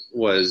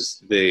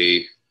was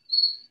they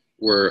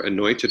were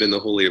anointed in the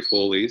Holy of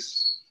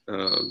Holies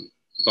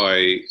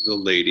by the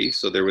lady.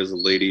 So there was a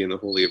lady in the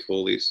Holy of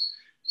Holies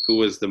who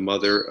was the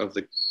mother of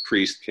the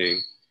priest king.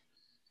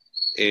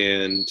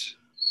 And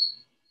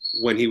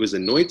when he was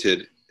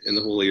anointed in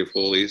the Holy of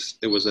Holies,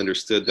 it was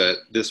understood that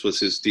this was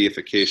his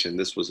deification,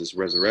 this was his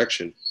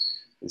resurrection.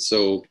 And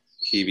so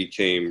he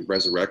became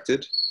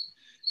resurrected.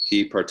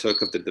 He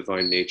partook of the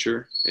divine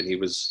nature, and he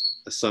was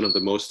a son of the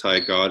Most High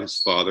God, his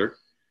father,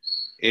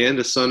 and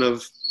a son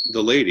of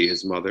the lady,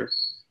 his mother.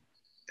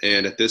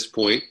 And at this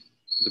point,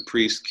 the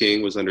priest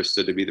king was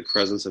understood to be the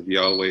presence of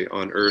Yahweh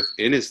on earth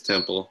in his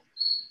temple,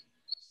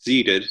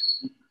 seated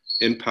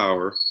in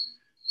power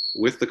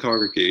with the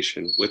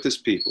congregation, with his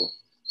people.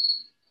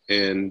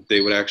 and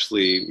they would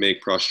actually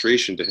make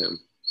prostration to him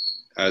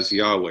as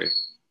Yahweh.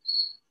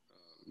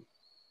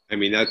 I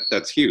mean,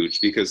 that's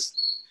huge, because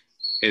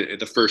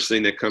the first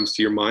thing that comes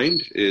to your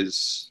mind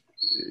is,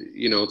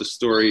 the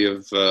story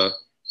of the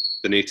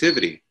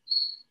Nativity,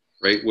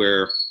 right?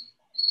 Where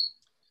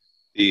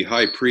the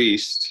high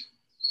priest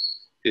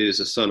is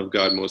a son of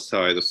God Most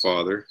High, the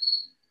Father,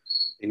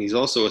 and he's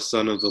also a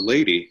son of the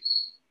Lady,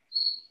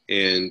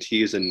 and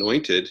he is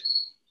anointed,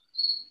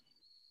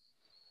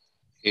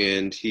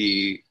 and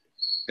he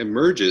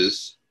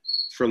emerges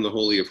from the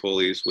Holy of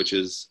Holies, which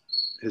is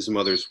his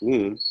mother's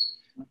womb.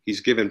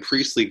 He's given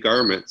priestly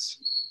garments,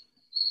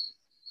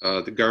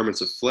 the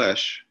garments of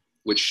flesh,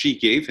 which she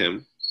gave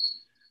him,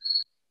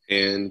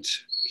 and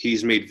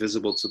he's made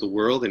visible to the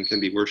world and can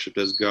be worshipped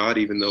as God,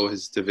 even though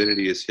his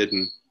divinity is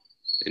hidden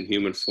in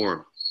human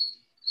form.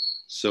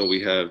 So we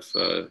have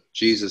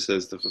Jesus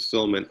as the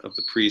fulfillment of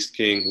the priest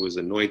king who is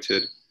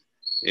anointed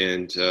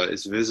and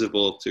is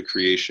visible to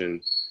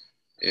creation.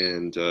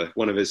 And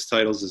one of his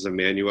titles is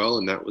Emmanuel,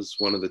 and that was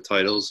one of the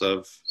titles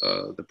of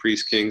the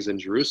priest kings in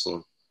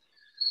Jerusalem.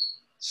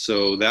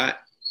 So that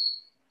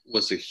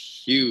was a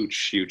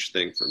huge, huge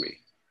thing for me.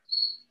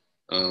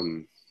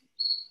 And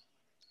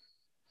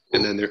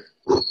then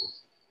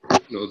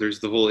there's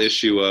the whole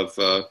issue of,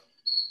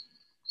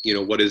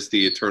 what is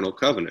the eternal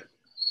covenant?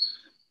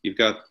 You've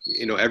got,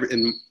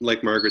 and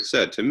like Margaret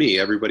said, to me,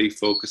 everybody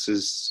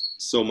focuses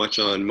so much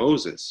on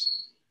Moses.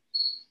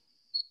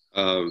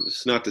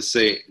 It's not to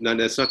say,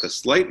 it's not to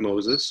slight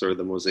Moses or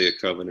the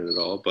Mosaic covenant at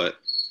all, but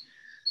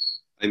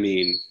I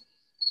mean,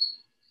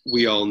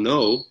 we all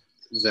know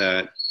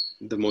that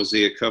the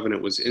Mosaic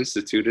covenant was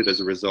instituted as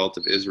a result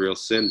of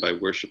Israel's sin by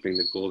worshiping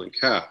the golden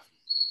calf.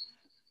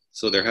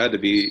 So there had to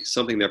be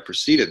something that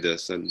preceded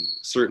this, and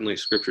certainly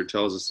Scripture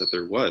tells us that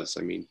there was.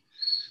 I mean,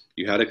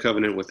 you had a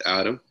covenant with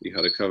Adam, you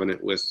had a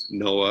covenant with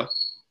Noah,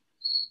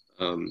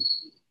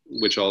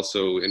 which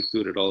also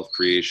included all of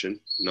creation,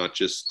 not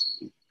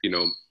just,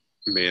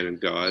 man and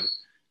God.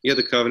 You had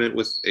the covenant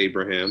with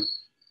Abraham,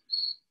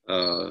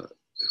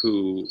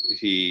 who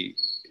he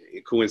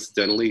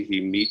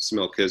meets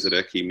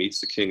Melchizedek, he meets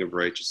the King of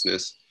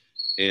Righteousness,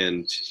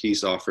 and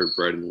he's offered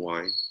bread and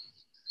wine.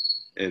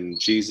 And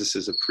Jesus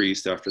is a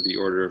priest after the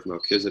order of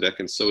Melchizedek,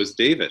 and so is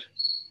David.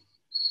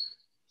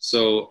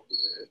 So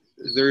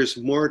there's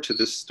more to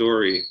this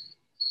story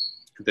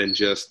than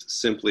just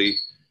simply,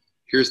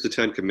 here's the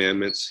 10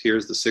 commandments,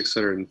 here's the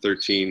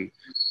 613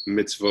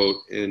 mitzvot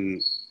in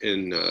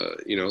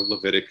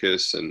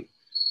Leviticus and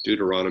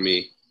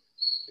Deuteronomy.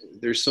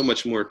 There's so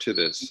much more to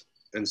this.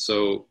 And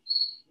so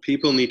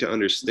people need to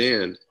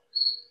understand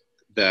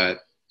that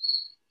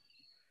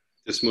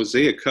this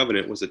Mosaic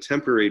covenant was a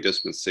temporary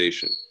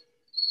dispensation.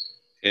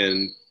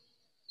 And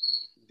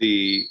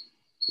the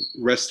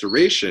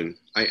restoration,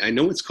 I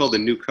know it's called a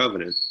new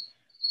covenant,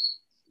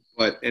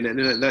 but and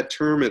that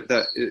term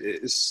that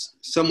is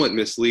somewhat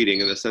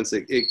misleading in the sense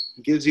that it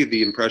gives you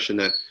the impression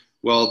that,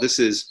 well, this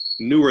is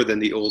newer than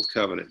the old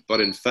covenant, but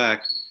in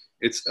fact,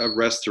 it's a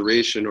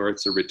restoration, or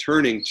it's a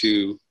returning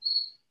to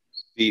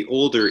the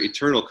older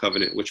eternal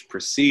covenant, which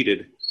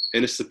preceded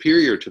and is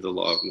superior to the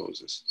law of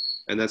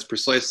Moses. And that's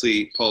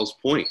precisely Paul's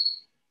point.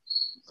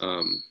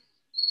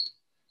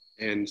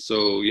 And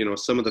so,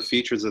 some of the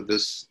features of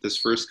this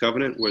first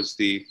covenant was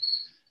the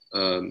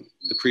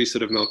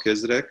priesthood of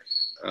Melchizedek,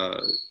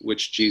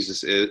 which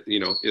Jesus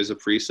is a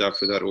priest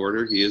after that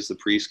order. He is the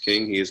priest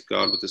king. He is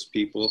God with his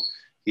people.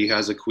 He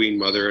has a queen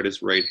mother at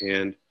his right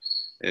hand,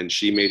 and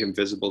she made him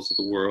visible to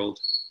the world.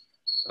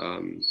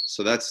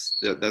 So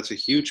that's a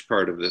huge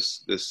part of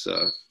this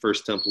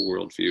first temple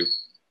worldview.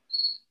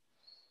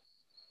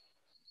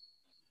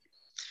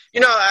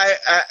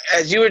 I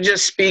as you were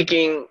just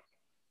speaking,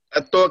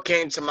 a thought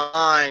came to my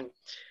mind,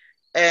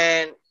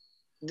 and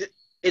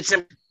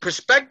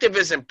perspective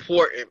is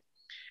important.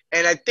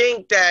 And I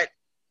think that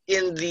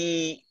in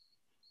the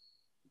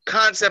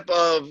concept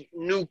of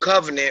new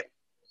covenant,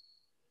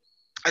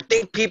 I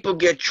think people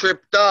get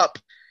tripped up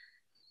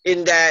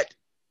in that,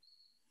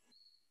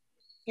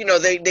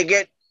 they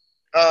get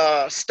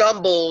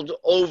stumbled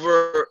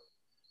over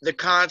the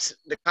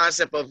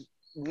concept of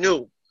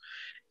new.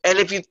 And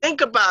if you think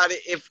about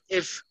it,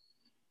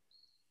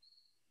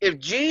 if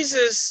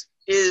Jesus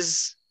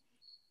is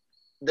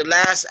the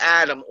last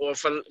Adam, or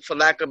for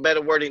lack of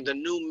better wording, the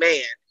new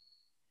man,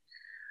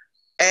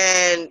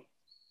 and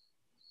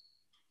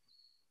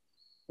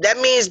that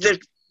means that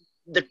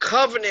the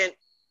covenant,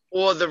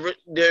 or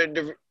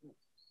the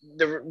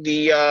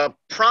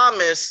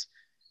promise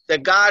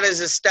that God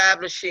is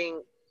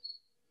establishing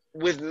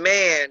with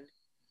man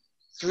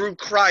through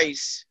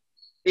Christ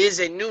is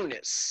a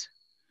newness.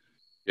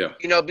 Yeah.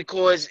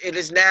 Because it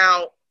is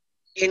now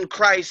in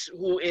Christ,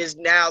 who is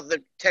now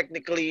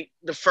technically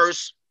the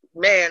first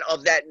man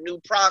of that new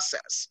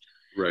process.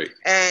 Right.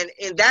 And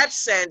in that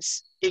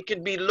sense, it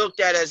can be looked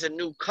at as a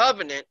new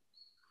covenant,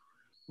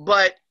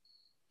 but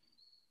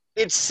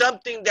it's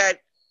something that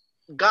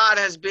God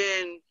has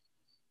been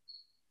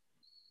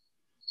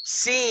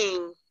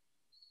seeing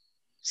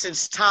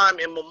since time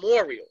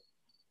immemorial.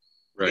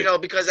 You know,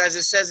 because as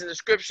it says in the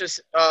scriptures,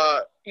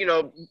 you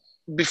know,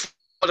 before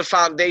the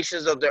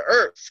foundations of the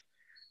earth,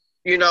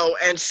 you know,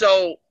 and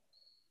so,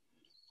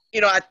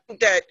 you know, I think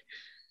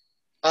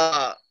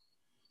that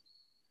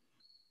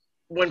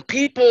when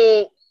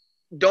people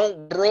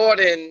don't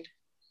broaden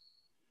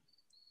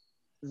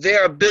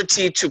their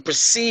ability to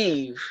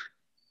perceive,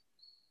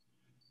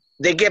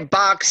 they get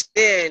boxed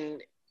in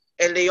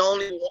and they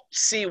only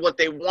see what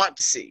they want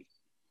to see.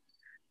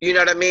 You know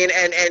what I mean?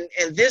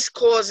 And this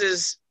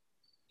causes,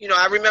 you know,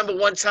 I remember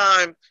one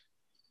time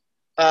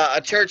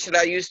a church that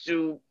I used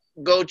to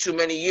go to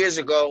many years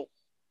ago,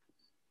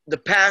 the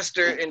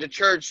pastor in the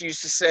church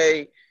used to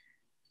say,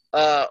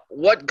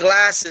 what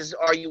glasses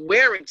are you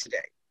wearing today?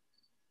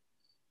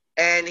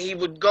 And he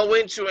would go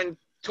into and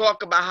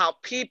talk about how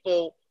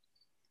people,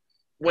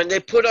 when they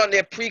put on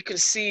their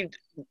preconceived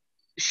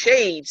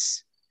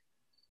shades,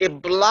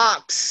 it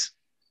blocks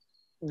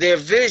their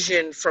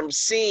vision from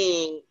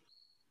seeing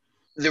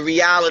the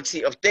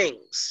reality of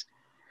things,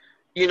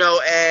 you know,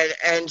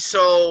 and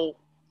so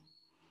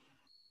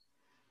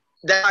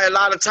that a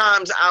lot of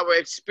times our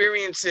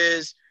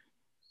experiences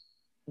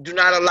do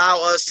not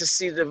allow us to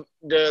see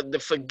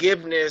the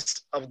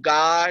forgiveness of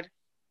God.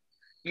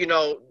 You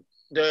know,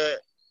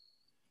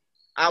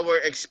 our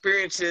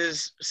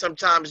experiences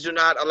sometimes do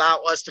not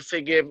allow us to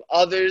forgive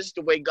others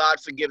the way God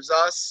forgives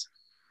us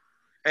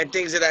and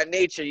things of that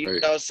nature, you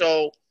know.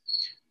 So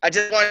I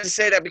just wanted to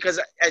say that because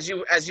as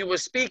you were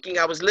speaking,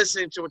 I was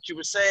listening to what you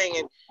were saying,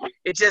 and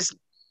it just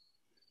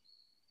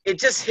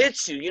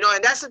hits you, you know.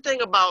 And that's the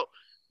thing about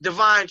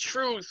divine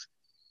truth,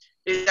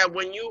 is that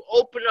when you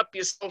open up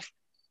yourself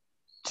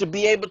to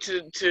be able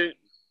to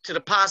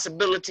the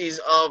possibilities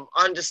of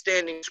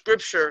understanding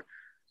scripture,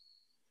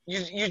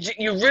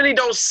 you really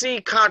don't see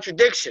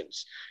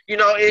contradictions. You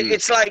know,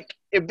 it's like,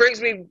 it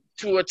brings me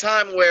to a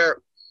time where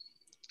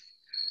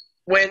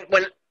when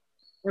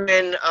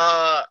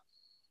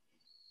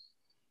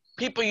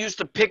people used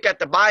to pick at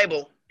the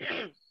Bible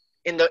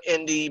in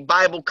the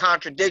Bible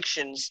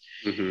contradictions,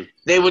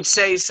 they would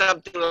say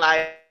something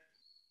like,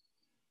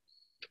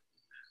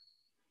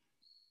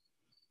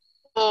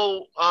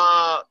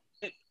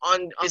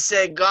 it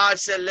said, God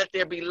said, let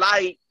there be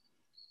light,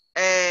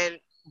 and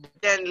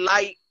then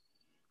light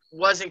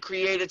wasn't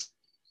created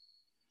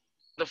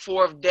the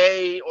fourth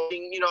day, or,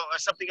 you know, or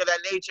something of that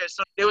nature.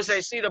 So they would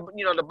say, see,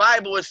 the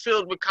Bible is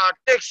filled with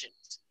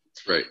contradictions.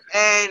 Right.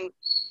 And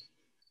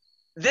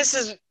this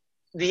is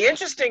the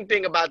interesting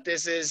thing about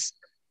this, is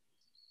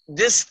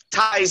this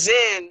ties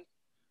in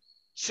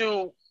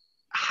to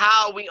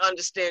how we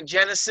understand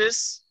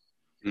Genesis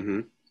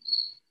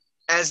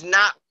as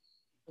not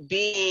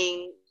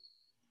being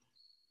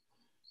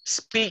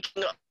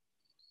speaking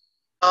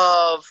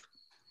of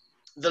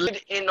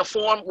in the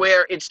form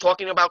where it's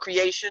talking about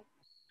creation.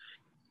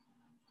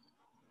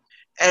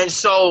 And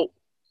so,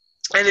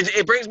 and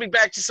it brings me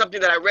back to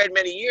something that I read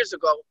many years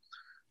ago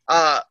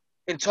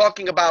in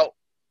talking about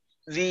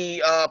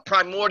the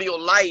primordial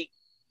light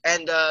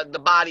and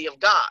the body of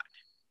God.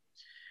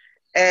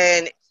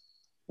 And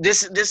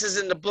this is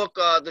in the book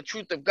The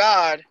Truth of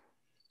God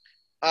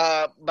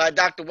by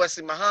Dr.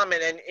 Wesley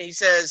Muhammad. And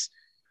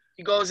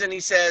he goes and he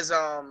says,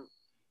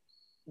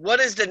 what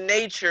is the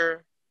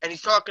nature, and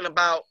he's talking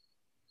about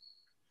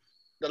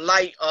the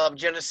light of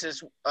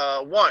Genesis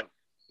 1.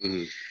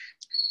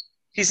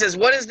 He says,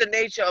 what is the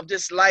nature of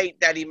this light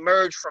that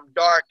emerged from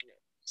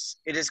darkness?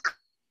 It is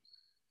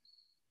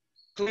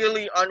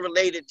clearly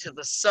unrelated to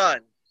the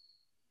sun,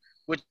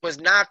 which was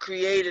not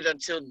created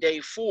until day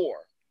 4,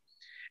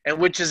 and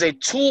which is a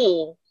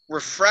tool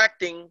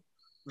refracting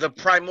the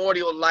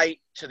primordial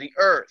light to the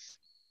earth.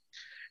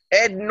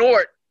 Ed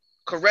Nort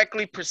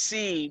correctly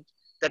perceived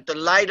that the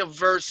light of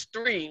verse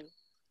 3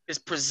 is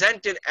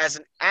presented as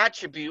an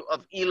attribute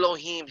of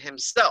Elohim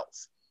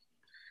himself.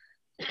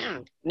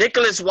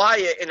 Nicholas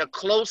Wyatt, in a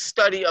close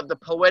study of the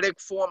poetic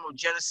form of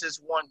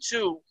Genesis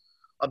 1:2,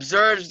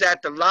 observes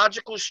that the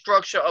logical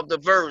structure of the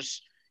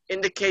verse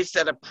indicates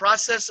that a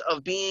process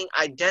of being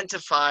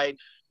identified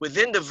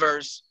within the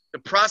verse, the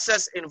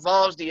process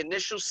involves the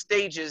initial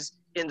stages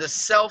in the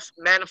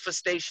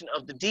self-manifestation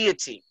of the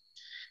deity.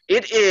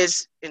 It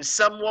is, in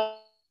somewhat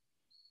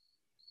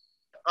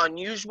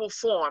unusual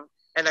form,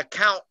 an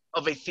account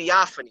of a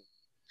theophany.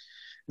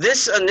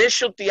 This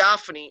initial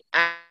theophany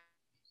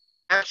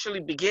actually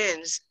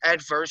begins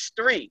at verse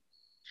 3,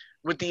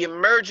 with the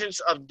emergence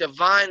of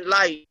divine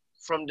light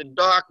from the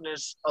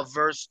darkness of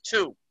verse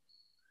 2.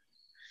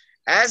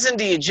 As in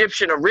the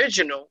Egyptian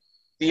original,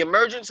 the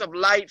emergence of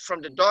light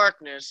from the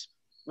darkness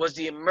was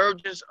the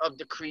emergence of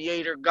the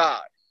Creator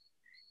God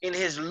in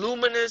his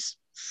luminous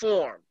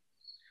form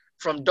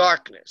from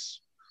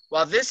darkness.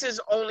 While this is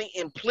only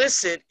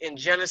implicit in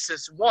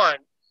Genesis 1,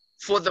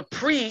 for the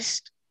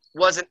priest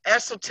was an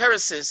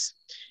esotericist,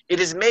 it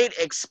is made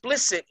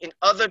explicit in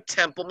other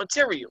temple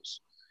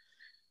materials.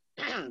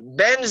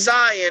 Ben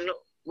Zion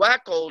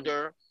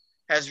Wacholder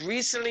has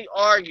recently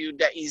argued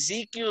that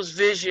Ezekiel's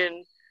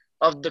vision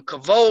of the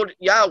Kavod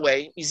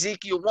Yahweh,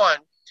 Ezekiel 1,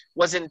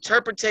 was an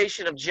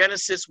interpretation of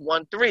Genesis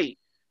 1:3,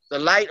 The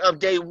light of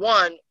day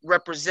one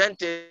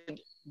represented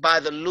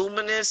by the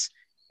luminous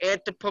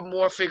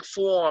anthropomorphic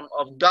form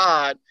of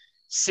God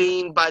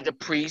seen by the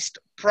priest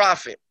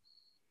prophet.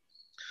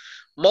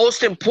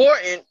 Most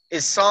important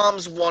is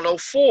Psalms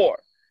 104.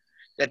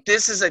 That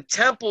this is a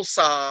temple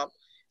psalm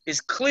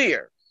is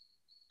clear.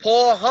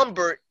 Paul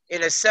Humbert,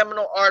 in a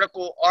seminal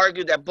article,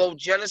 argued that both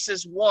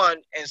Genesis 1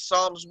 and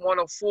Psalms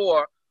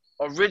 104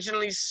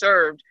 originally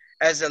served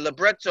as a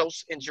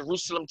librettos in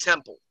Jerusalem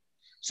temple.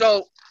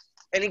 So,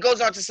 and he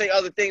goes on to say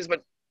other things,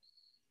 but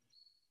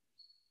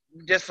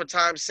just for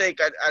time's sake,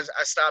 I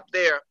stopped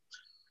there.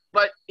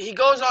 But he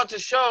goes on to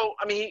show,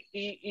 I mean,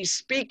 he's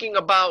speaking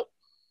about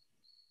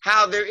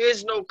how there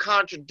is no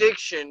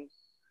contradiction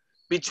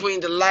between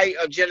the light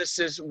of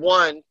Genesis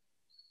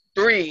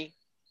 1:3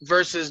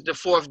 versus the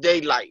fourth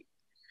day light,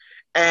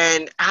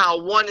 and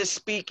how one is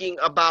speaking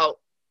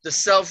about the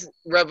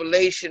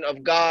self-revelation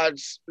of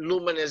God's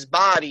luminous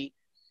body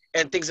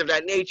and things of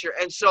that nature.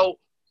 And so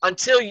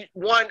until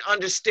one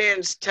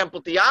understands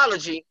temple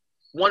theology,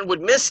 one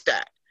would miss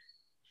that.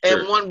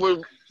 And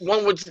sure.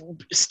 one would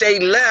stay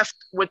left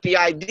with the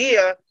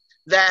idea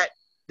that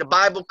the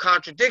Bible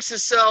contradicts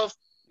itself.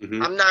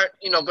 Mm-hmm. I'm not,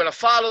 going to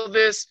follow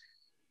this.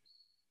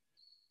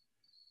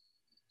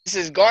 This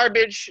is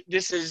garbage.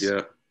 This is,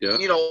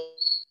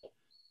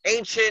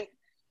 ancient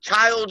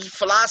child's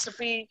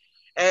philosophy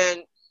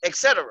and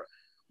etc.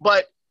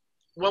 But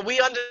when we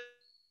understand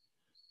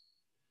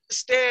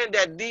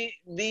that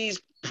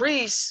these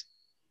priests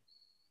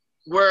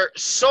were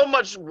so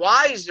much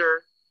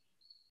wiser,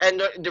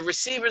 and the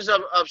receivers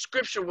of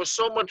Scripture were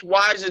so much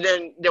wiser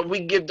than we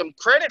give them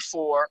credit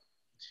for,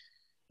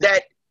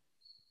 that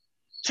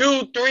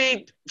 2,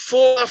 3,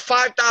 4,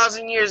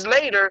 5,000 years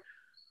later,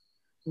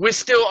 we're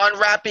still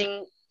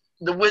unwrapping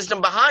the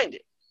wisdom behind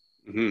it.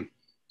 Mm-hmm.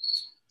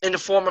 In the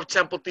form of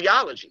temple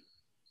theology.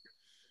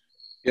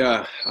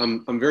 Yeah,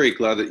 I'm very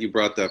glad that you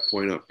brought that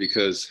point up,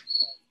 because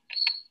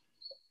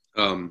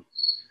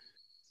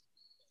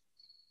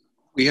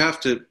we have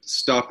to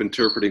stop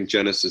interpreting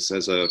Genesis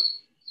as a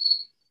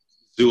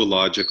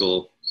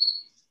zoological,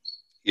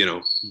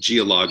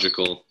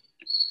 geological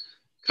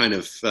kind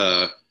of,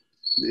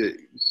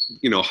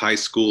 high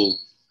school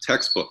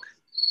textbook.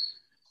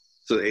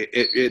 So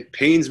it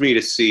pains me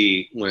to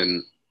see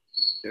when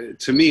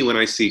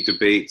I see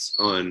debates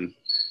on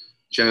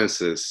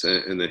Genesis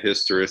and the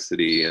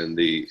historicity and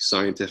the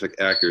scientific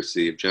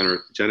accuracy of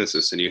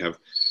Genesis, and you have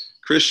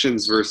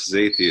Christians versus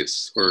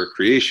atheists, or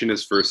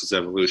creationists versus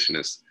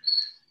evolutionists.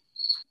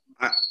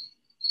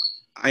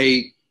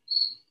 I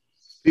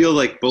feel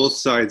like both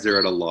sides are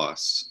at a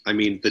loss. I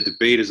mean, the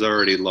debate is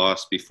already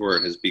lost before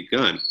it has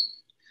begun,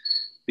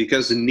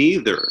 because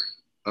neither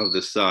of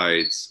the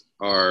sides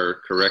are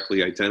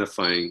correctly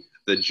identifying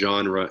the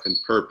genre and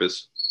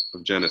purpose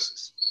of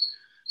Genesis,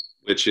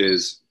 which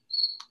is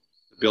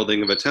the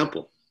building of a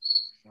temple.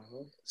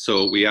 Uh-huh.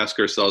 So we ask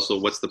ourselves, well,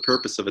 what's the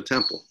purpose of a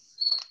temple?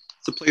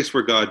 It's a place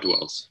where God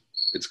dwells.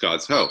 It's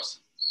God's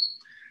house.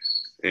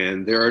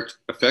 And there are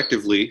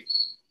effectively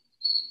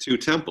two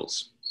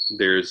temples.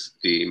 There's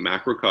the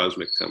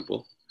macrocosmic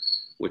temple,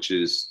 which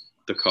is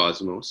the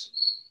cosmos.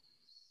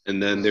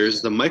 And then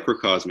there's the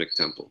microcosmic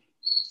temple,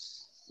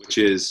 which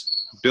is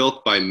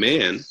built by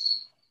man,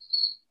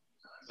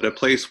 but a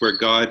place where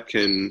God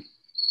can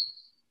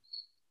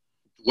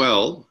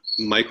dwell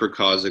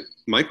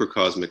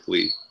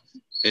microcosmically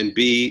and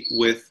be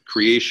with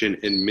creation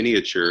in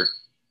miniature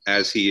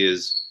as he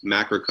is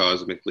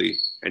macrocosmically,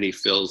 and he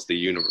fills the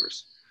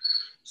universe.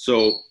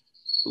 So,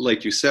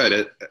 like you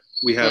said,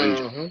 we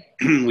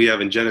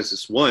have in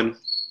Genesis 1, which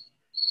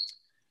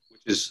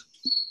is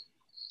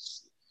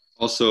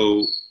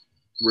also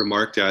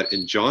remarked at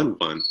in John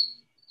 1,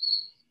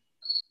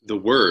 the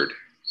Word,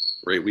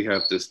 right? We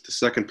have the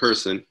second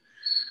person,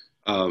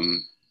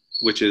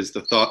 which is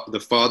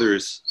the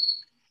Father's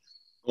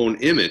own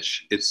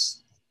image.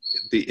 It's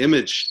the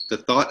image, the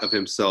thought of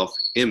himself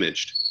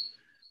imaged.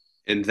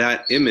 And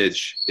that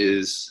image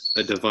is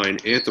a divine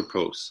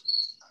anthropos,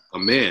 a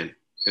man,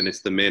 and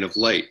it's the man of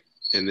light.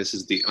 And this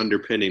is the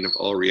underpinning of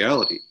all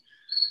reality.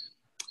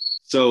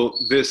 So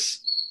this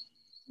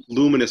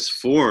luminous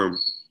form,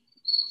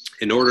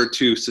 in order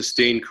to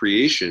sustain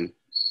creation,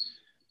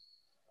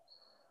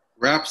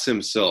 wraps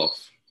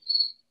himself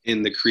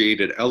in the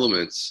created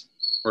elements,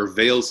 or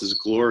veils his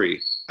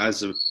glory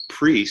as a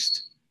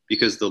priest,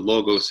 because the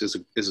Logos is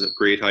a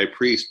great high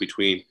priest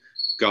between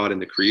God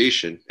and the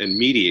creation, and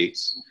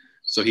mediates.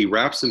 So he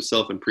wraps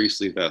himself in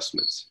priestly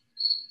vestments.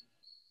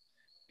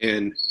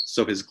 And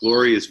so his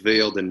glory is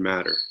veiled in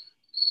matter.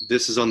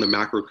 This is on the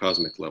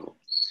macrocosmic level.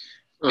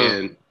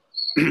 And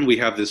we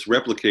have this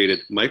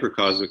replicated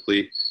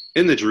microcosmically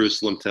in the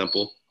Jerusalem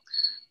temple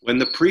when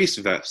the priest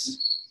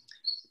vests.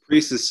 The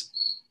priest is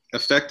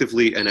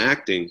effectively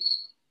enacting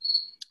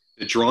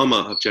the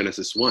drama of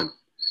Genesis 1,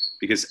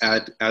 because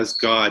as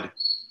God,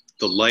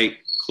 the light,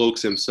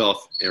 cloaks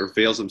himself or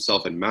veils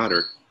himself in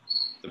matter,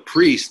 the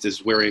priest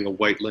is wearing a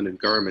white linen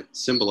garment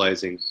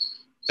symbolizing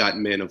that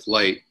man of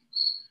light.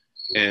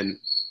 And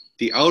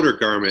the outer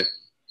garment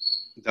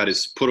that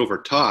is put over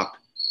top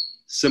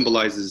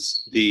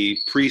symbolizes the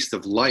priest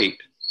of light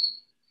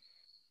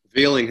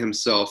veiling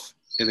himself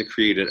in the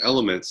created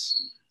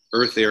elements,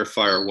 earth, air,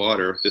 fire,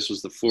 water. This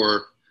was the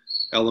four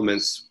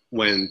elements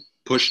when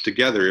pushed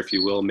together, if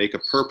you will, make a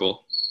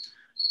purple.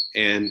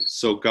 And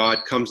so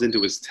God comes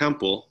into his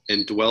temple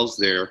and dwells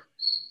there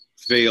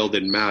veiled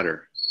in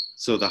matter.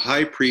 So the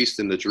high priest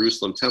in the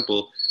Jerusalem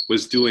temple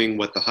was doing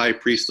what the high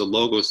priest, the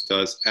Logos,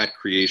 does at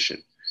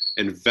creation,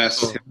 and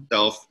vests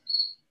himself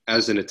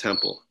as in a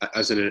temple,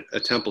 as in a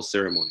temple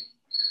ceremony.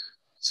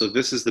 So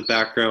this is the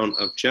background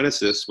of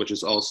Genesis, which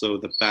is also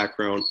the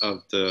background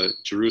of the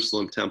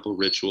Jerusalem temple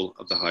ritual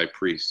of the high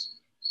priest.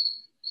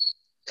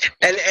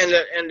 And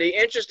the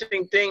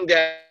interesting thing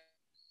that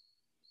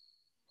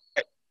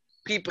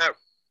people are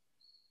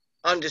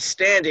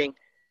understanding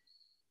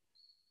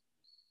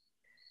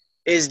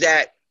is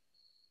that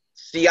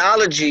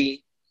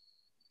theology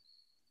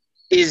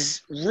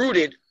is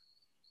rooted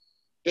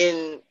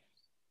in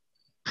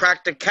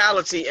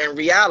practicality and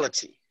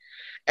reality.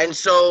 And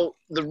so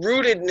the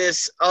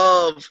rootedness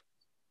of,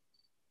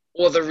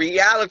 or the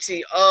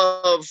reality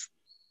of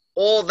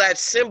all that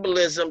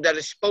symbolism that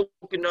is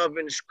spoken of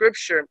in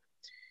Scripture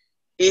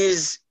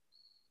is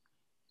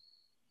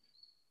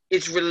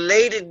its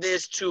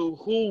relatedness to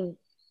who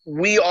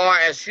we are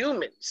as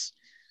humans.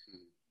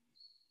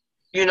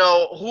 You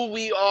know, who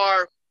we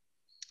are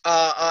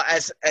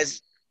as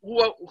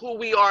who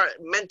we are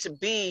meant to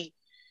be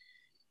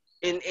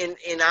in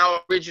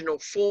our original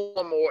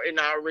form or in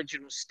our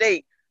original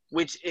state,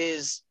 which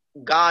is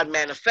God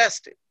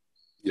manifested.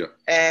 Yeah.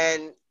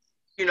 And,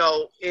 you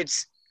know,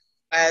 it's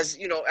as,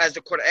 you know, as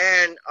the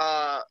Quran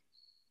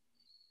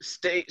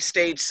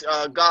states,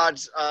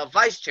 God's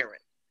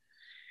vicegerent.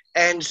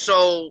 And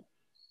so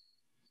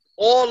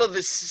all of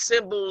the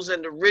symbols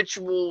and the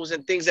rituals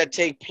and things that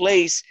take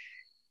place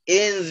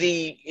in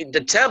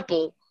the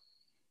temple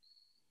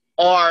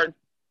are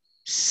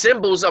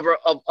symbols of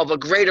a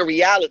greater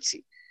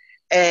reality.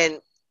 And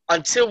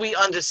until we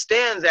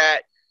understand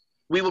that,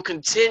 we will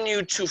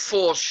continue to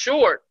fall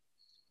short,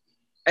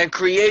 and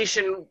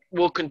creation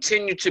will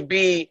continue to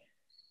be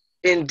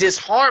in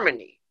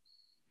disharmony.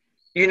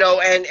 You know,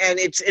 and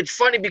it's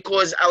funny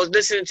because I was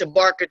listening to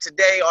Barker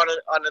today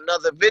on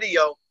another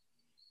video,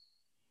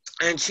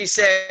 and she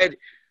said,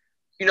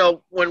 you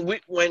know, when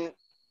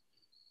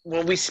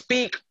we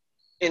speak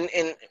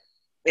in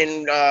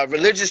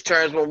religious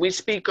terms, when we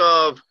speak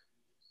of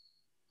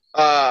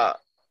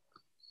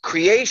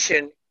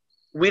creation,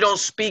 we don't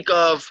speak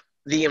of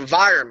the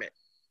environment.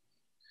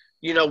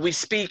 You know, we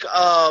speak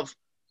of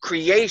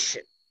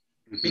creation,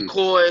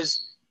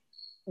 because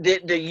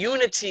the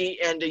unity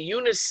and the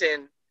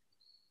unison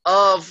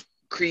of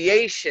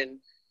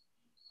creation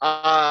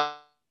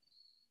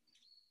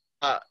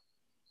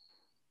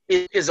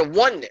is a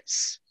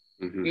oneness.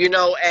 You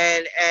know,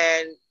 and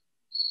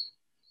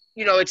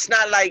you know, it's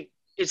not like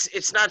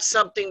it's not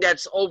something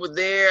that's over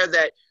there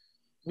that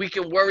we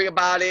can worry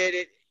about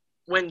it.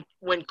 When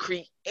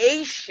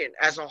creation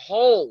as a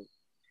whole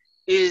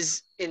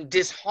is in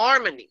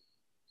disharmony,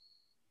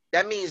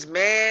 that means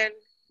man,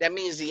 that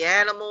means the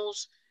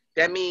animals,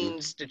 that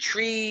means the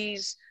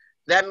trees,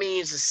 that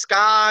means the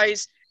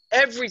skies,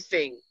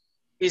 everything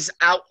is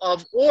out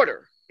of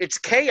order. It's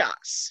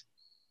chaos.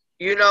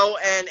 You know,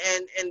 and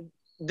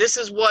this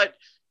is what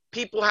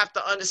people have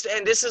to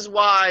understand. This is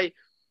why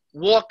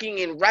walking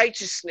in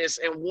righteousness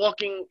and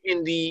walking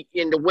in the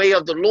way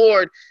of the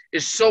Lord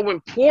is so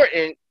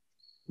important,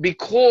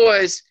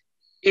 because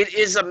it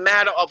is a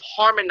matter of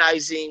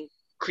harmonizing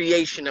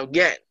creation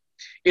again.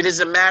 It is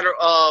a matter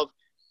of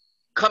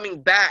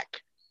coming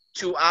back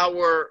to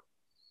our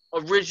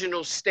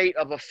original state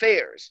of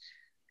affairs,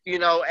 you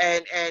know,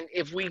 and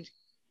if we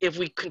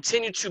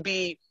continue to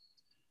be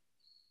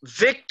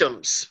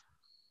victims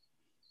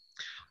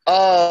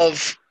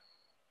of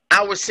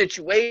our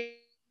situations,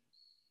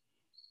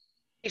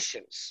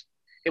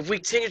 if we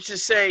continue to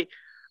say,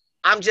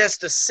 I'm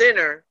just a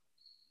sinner,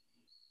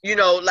 you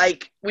know,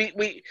 like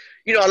we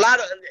you know, a lot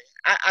of,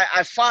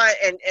 I find,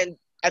 and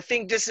I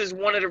think this is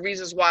one of the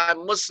reasons why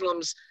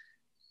Muslims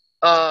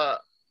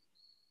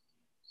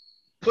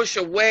push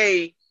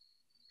away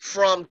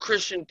from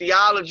Christian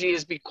theology,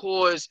 is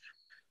because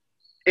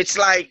it's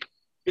like,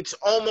 it's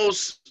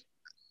almost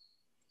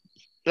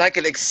like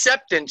an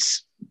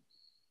acceptance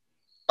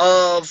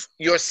of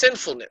your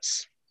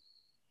sinfulness.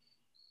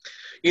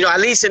 You know,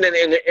 at least in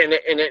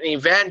an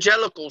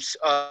evangelical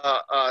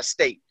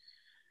state.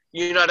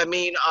 You know what I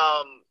mean?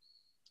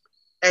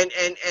 And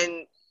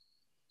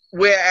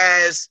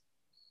whereas,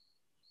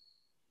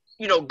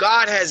 you know,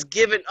 God has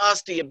given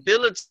us the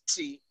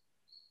ability,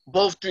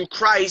 both through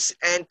Christ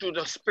and through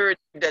the Spirit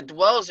that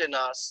dwells in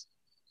us,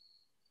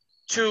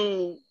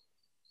 to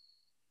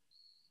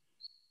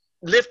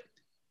lift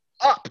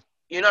up,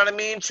 you know what I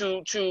mean?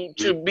 To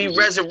be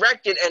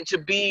resurrected and to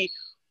be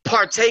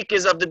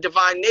partakers of the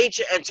divine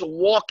nature and to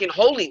walk in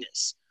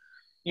holiness.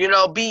 You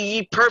know, be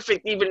ye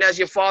perfect even as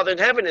your Father in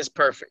heaven is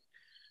perfect.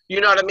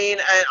 You know what I mean?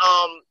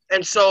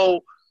 And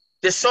so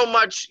there's so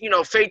much, you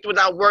know, faith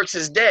without works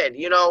is dead.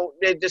 You know,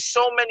 there's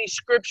so many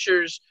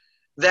scriptures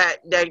that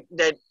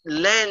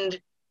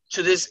lend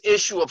to this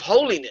issue of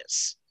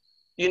holiness,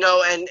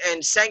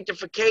 and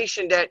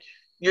sanctification, that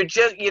you're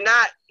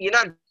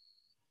not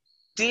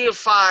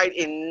deified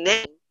in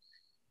name.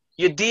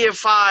 You're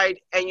deified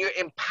and you're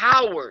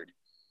empowered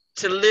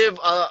to live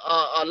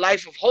a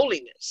life of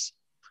holiness,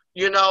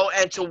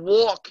 and to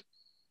walk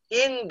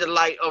in the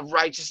light of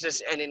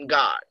righteousness and in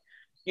God,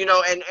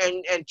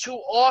 and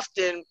too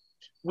often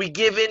we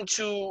give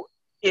into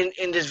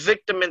in this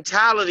victim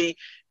mentality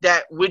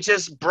that we're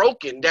just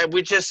broken, that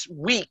we're just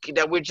weak,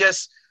 that we're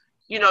just,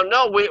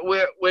 no,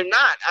 we're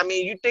not. I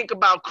mean, you think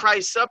about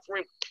Christ's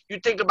suffering, you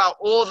think about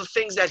all the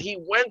things that he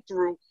went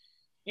through,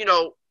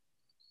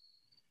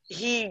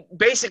 he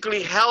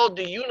basically held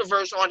the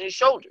universe on his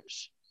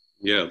shoulders.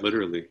 Yeah,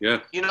 literally.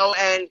 Yeah.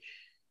 And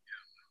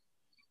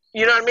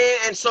you know what I mean?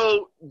 And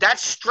so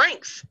that's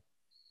strength.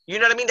 You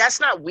know what I mean? That's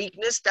not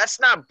weakness. That's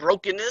not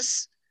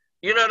brokenness.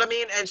 You know what I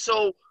mean? And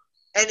so,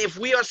 and if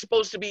we are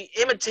supposed to be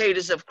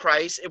imitators of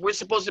Christ, if we're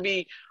supposed to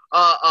be,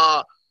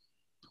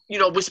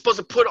 we're supposed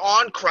to put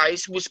on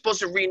Christ, we're supposed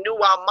to renew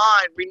our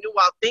mind, renew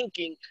our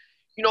thinking,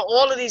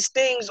 all of these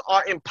things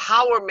are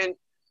empowerment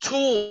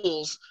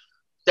tools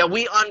that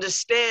we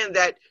understand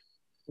that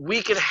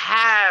we could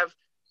have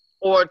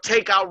or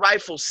take our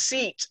rightful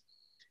seat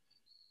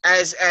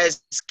as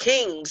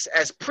kings,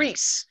 as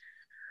priests,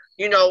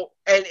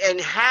 and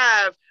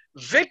have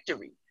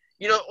victory.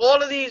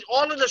 All of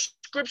the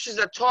scriptures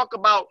that talk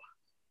about,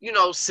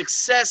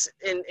 success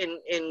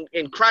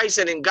in Christ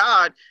and in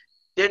God,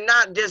 they're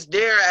not just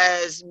there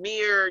as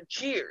mere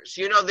cheers.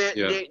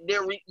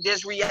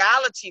 There's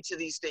reality to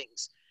these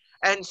things.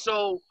 And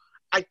so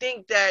I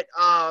think that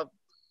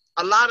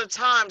a lot of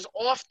times,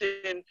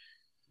 often,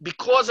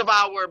 because of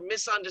our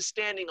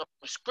misunderstanding of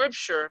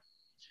scripture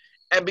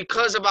and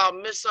because of our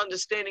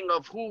misunderstanding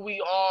of who we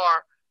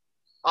are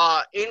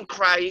in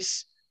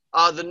Christ,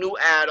 the new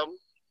Adam,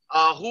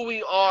 who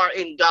we are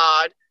in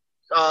God,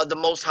 the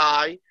Most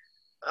High,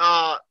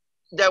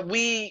 that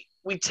we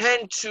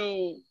tend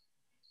to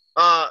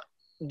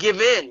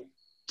give in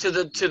to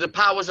the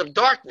powers of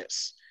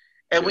darkness,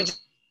 and we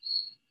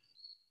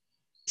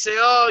say,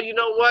 "Oh, you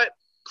know what?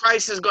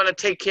 Christ is going to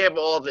take care of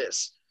all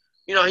this.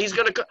 He's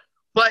going to."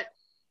 But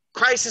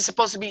Christ is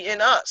supposed to be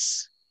in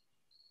us.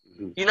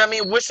 You know what I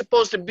mean? We're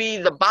supposed to be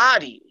the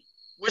body.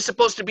 We're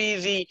supposed to be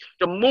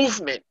the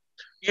movement.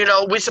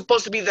 We're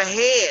supposed to be the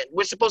hand.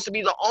 We're supposed to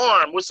be the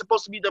arm. We're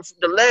supposed to be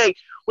the leg.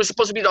 We're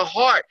supposed to be the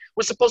heart.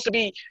 We're supposed to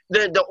be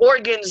the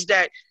organs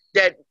that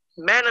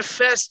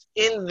manifest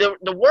in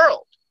the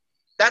world.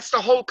 That's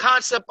the whole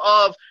concept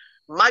of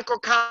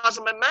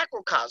microcosm and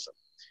macrocosm,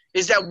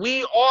 is that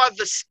we are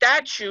the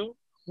statue,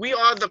 we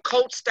are the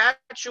cult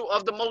statue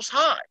of the Most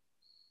High.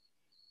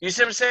 You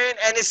see what I'm saying?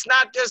 And it's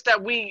not just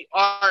that we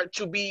are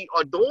to be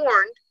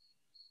adorned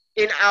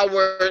in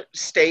our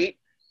state,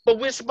 but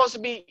we're supposed to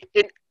be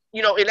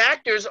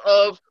enactors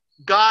of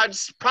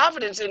God's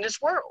providence in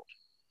this world.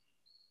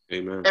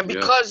 Amen. And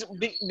because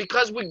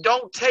we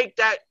don't take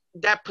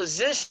that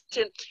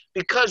position,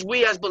 because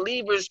we as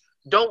believers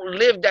don't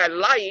live that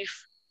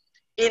life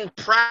in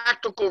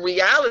practical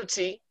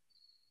reality,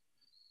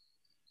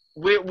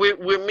 we're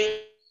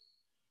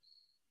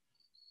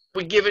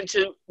given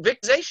to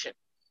victimization.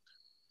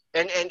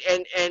 And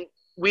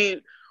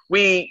we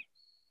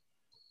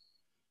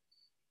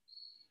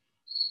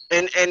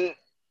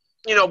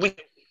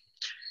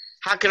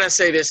how can I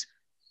say this?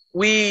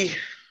 We're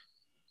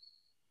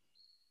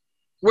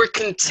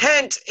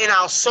content in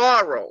our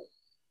sorrow.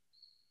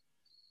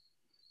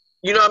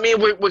 You know what I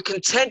mean? We're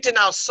content in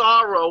our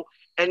sorrow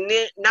and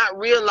then not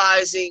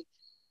realizing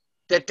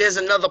that there's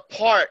another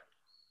part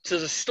to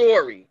the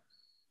story.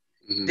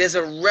 Mm-hmm. There's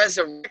a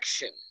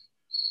resurrection.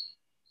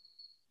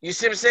 You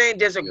see what I'm saying?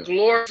 There's a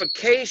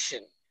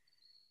glorification.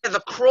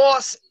 The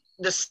cross,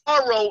 the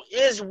sorrow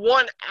is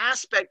one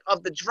aspect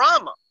of the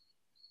drama,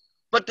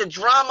 but the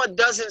drama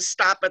doesn't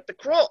stop at the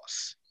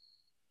cross.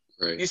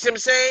 Right. You see what I'm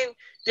saying?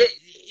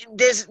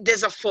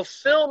 There's a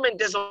fulfillment,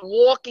 there's a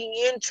walking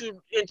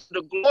into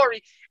the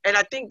glory. And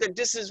I think that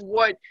this is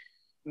what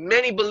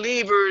many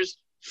believers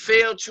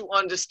fail to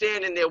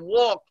understand in their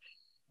walk.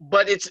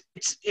 But it's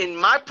in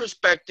my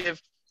perspective,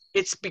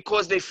 it's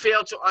because they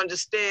fail to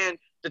understand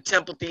the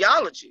temple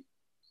theology.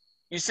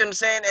 You see what I'm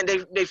saying? And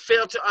they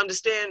fail to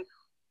understand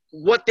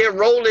what their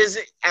role is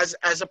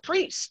as a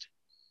priest.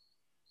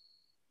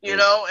 You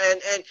know,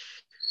 and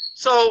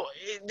so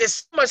there's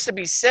so much to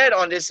be said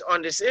on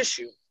this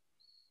issue.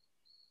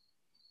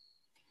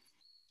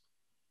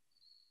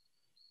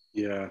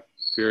 Yeah,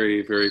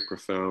 very, very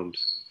profound.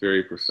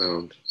 Very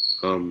profound.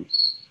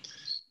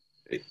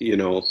 You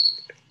know,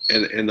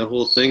 and the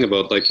whole thing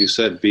about, like you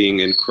said, being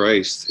in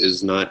Christ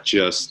is not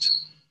just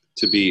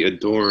to be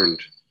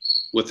adorned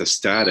with a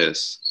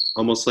status,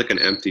 almost like an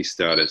empty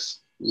status,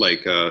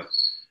 like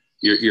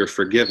you're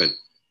forgiven.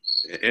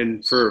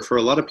 And for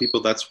a lot of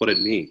people, that's what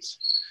it means.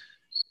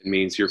 It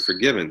means you're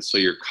forgiven, so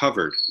you're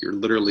covered. You're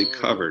literally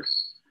covered.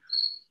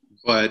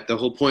 But the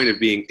whole point of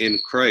being in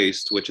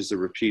Christ, which is a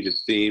repeated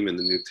theme in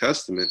the New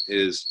Testament,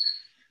 is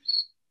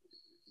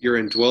you're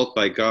indwelt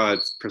by God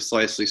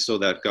precisely so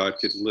that God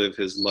could live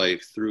his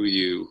life through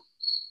you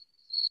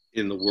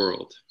in the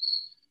world.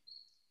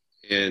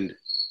 And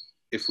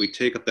if we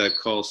take up that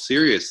call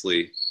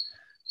seriously,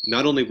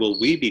 not only will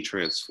we be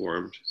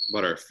transformed,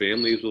 but our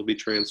families will be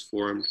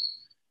transformed,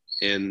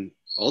 and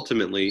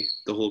ultimately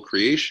the whole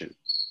creation.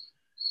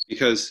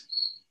 Because,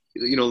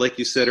 you know, like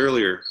you said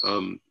earlier,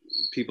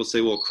 people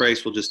say, well,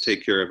 Christ will just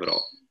take care of it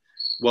all.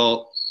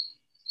 Well,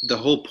 the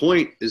whole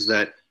point is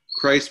that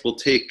Christ will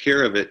take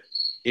care of it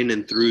in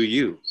and through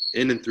you,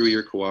 in and through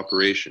your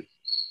cooperation.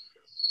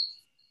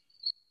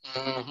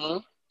 Mm-hmm.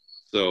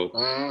 So.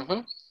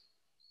 Mm-hmm.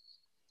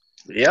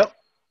 Yep.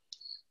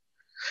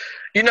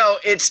 You know,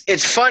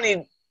 it's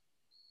funny.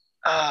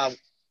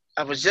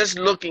 I was just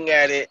looking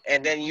at it,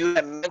 and then you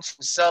had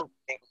mentioned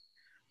something.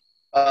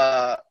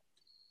 I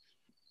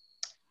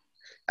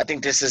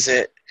think this is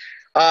it.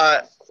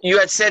 You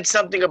had said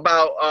something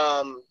about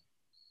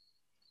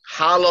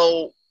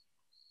hollow,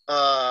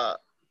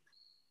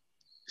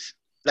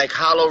 like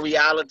hollow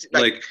reality,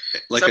 like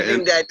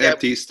something an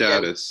empty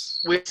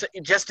status. With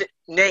just a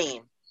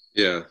name.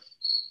 Yeah.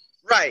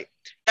 Right.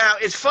 Now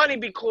it's funny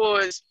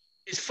because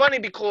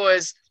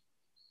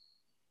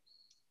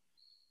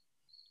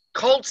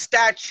cult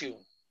statue,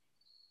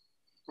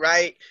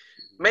 right?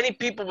 Many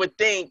people would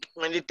think,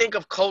 when they think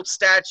of cult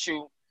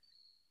statue,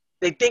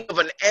 they think of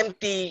an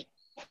empty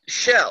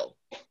shell,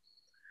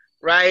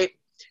 right?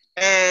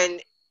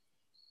 And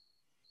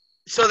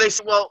so they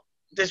say, well,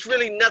 there's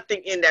really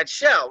nothing in that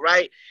shell,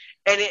 right?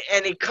 And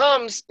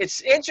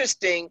it's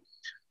interesting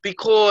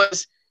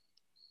because,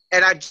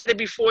 and I did it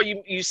before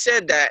you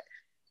said that,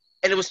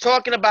 and it was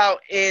talking about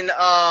in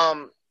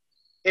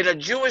a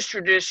Jewish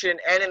tradition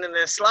and in an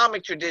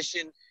Islamic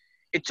tradition,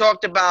 it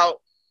talked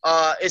about,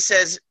 it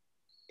says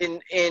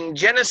in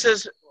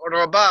Genesis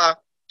Rabbah,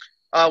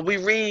 we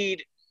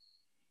read,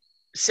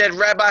 said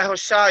Rabbi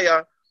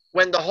Hoshaya,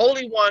 when the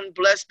Holy One,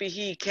 blessed be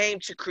he, came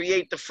to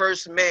create the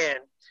first man,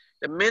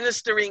 the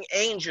ministering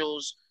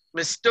angels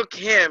mistook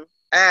him,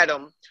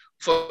 Adam,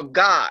 for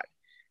God,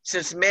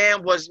 since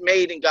man was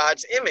made in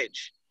God's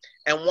image,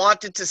 and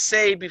wanted to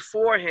say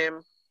before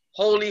him,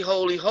 holy,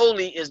 holy,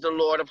 holy is the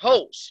Lord of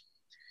hosts.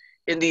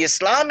 In the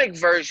Islamic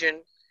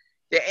version,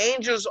 the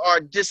angels are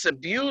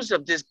disabused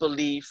of this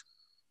belief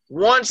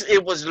once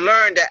it was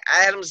learned that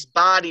Adam's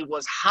body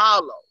was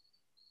hollow.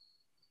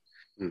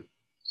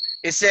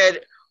 It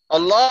said,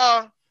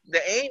 Allah,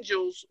 the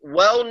angels,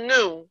 well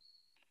knew,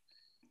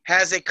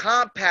 has a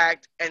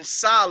compact and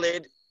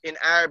solid, in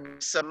Arabic,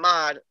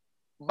 samad,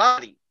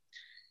 body.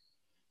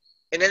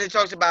 And then it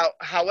talks about,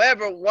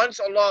 however, once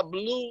Allah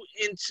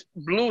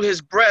blew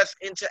his breath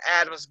into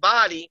Adam's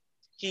body,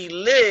 he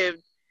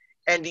lived,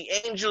 and the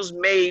angels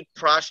made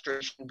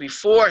prostration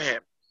before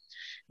him.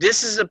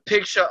 This is a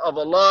picture of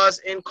Allah's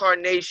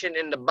incarnation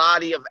in the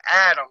body of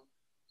Adam,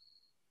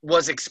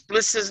 was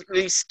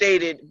explicitly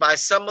stated by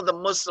some of the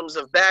Muslims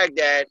of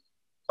Baghdad,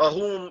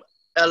 whom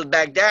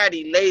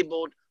al-Baghdadi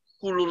labeled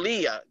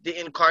Hululiyah, the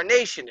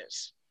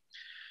incarnationist.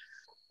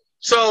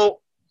 So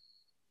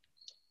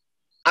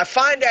I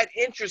find that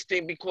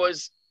interesting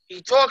because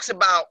he talks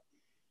about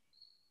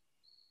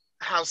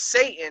how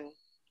Satan,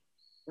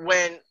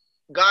 when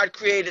God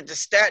created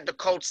the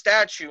cult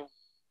statue,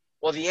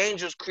 or the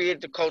angels created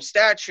the cult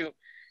statue,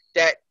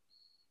 that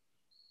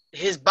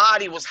his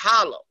body was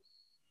hollow.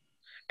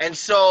 And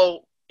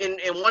so in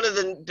one of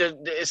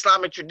the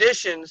Islamic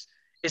traditions,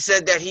 it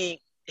said that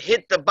he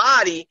hit the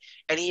body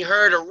and he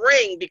heard a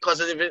ring because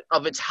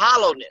of its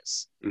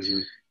hollowness. Mm-hmm.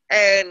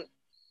 And,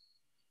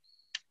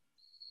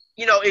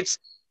 you know, it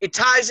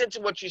ties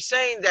into what you're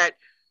saying, that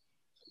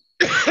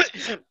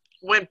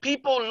when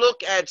people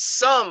look at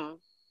some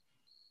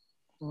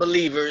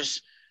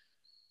believers,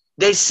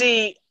 they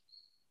see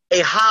a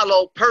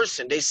hollow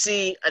person. They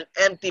see an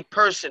empty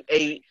person,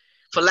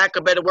 for lack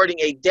of better wording,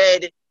 a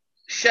dead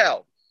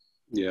shell.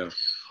 Yeah.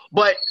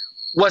 But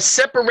what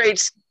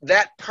separates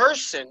that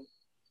person,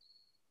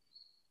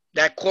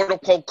 that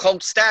quote-unquote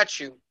cult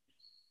statue,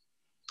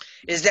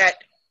 is that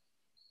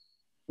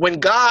when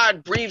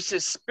God breathes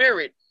his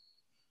spirit,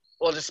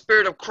 or the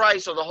Spirit of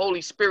Christ, or the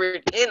Holy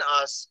Spirit in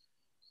us,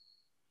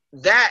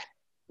 that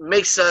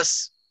makes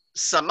us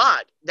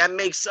samad. That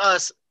makes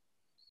us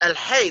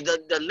al-hay,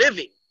 the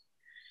living.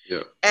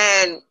 Yeah.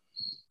 And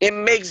it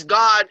makes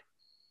God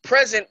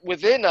present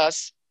within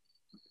us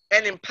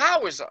and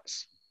empowers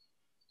us.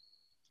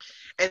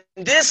 And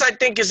this, I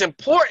think, is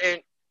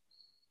important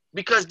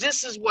because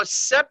this is what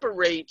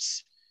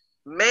separates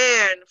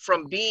man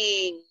from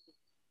being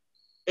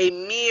a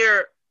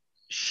mere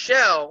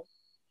shell,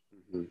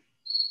 mm-hmm,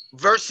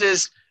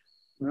 versus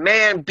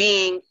man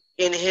being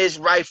in his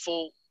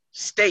rightful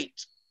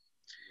state,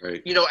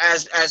 right, you know,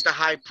 as the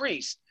high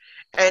priest.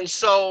 And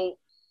so,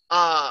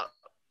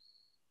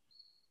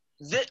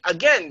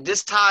 again,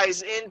 this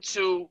ties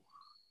into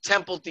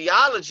temple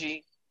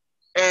theology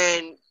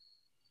and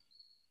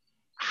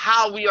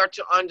how we are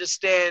to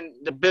understand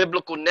the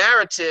biblical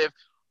narrative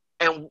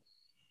and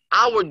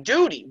our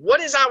duty. What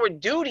is our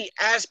duty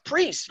as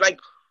priests? Like,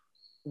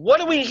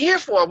 what are we here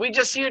for? Are we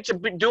just here to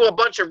do a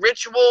bunch of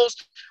rituals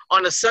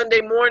on a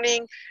Sunday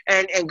morning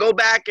and go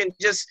back and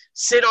just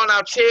sit on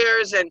our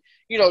chairs and,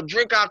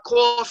 drink our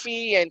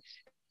coffee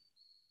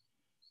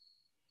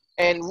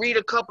and read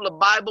a couple of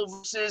Bible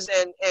verses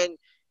and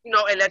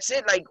and that's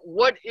it? Like,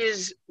 what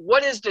is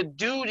the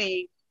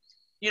duty?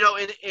 In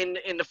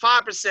the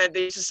 5%,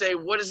 they used to say,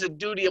 what is the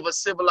duty of a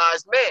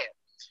civilized man?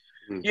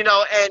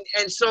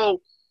 And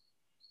so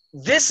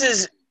this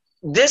is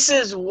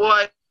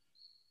what,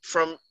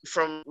 from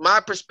my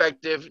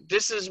perspective,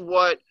 this is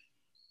what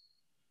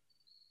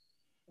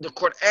the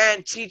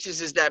Quran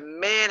teaches, is that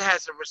man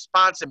has a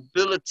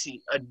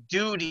responsibility, a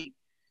duty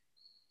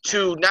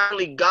to not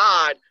only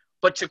God,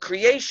 but to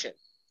creation.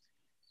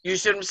 You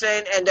see what I'm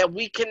saying? And that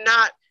we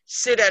cannot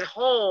sit at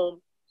home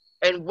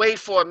and wait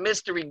for a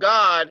mystery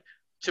God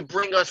to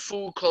bring us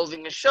food,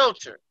 clothing, and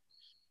shelter.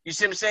 You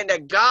see what I'm saying?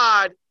 That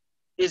God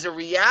is a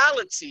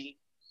reality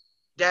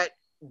that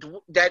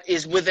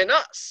is within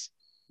us,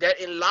 that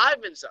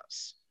enlivens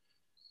us.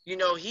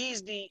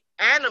 He's the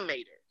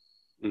animator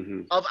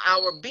of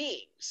our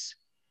beings.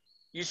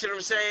 You see what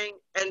I'm saying?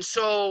 And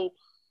so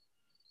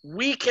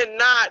we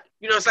cannot,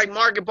 it's like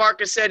Margaret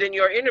Barker said in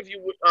your interview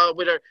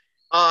with her,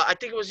 I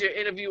think it was your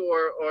interview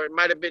or it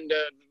might have been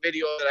the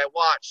video that I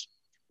watched,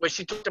 where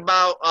she talked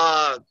about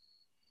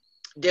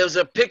there was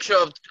a picture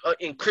of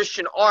in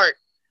Christian art,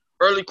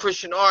 early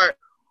Christian art,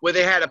 where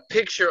they had a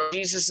picture of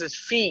Jesus's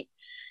feet,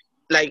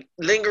 like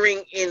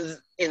lingering in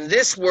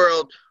this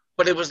world,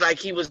 but it was like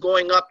he was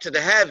going up to the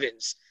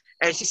heavens.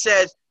 And she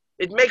says,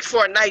 it makes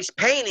for a nice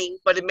painting,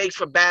 but it makes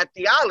for bad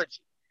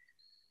theology.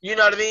 You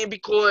know what I mean?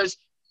 Because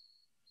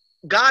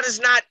God is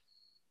not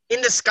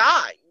in the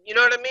sky. You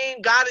know what I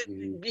mean? God,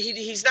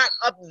 he's not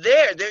up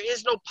there. There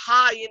is no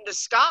pie in the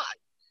sky.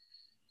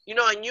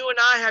 And you and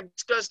I have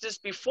discussed this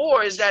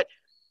before, is that,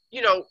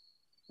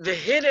 the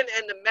hidden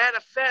and the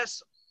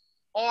manifest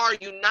are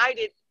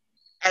united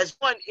as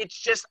one. It's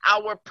just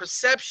our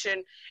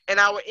perception and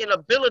our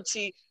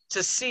inability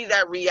to see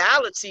that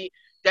reality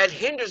that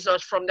hinders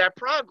us from that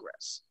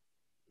progress.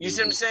 You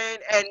see what I'm saying?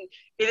 And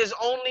it is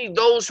only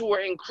those who are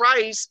in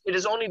Christ,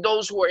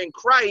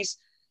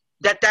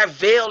 that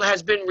veil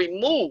has been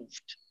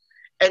removed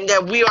and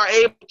that we are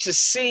able to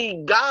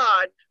see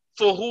God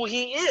for who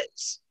he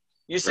is.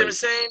 You see what I'm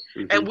saying?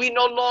 And we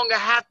no longer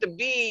have to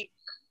be,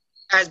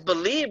 as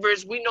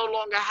believers, we no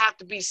longer have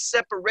to be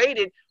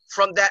separated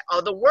from that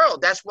other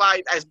world. That's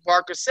why, as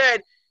Barker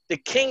said, the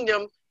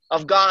kingdom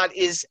of God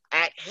is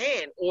at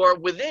hand or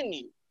within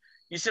you.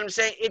 You see what I'm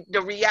saying?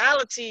 The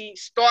reality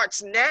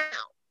starts now.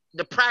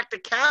 The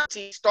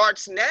practicality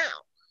starts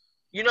now.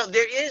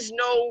 There is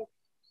no,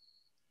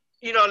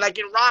 like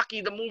in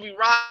Rocky, the movie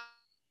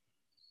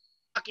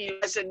Rocky,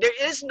 I said, there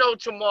is no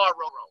tomorrow.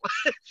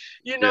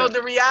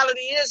 The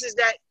reality is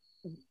that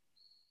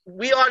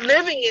we are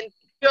living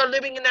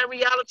in that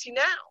reality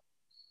now.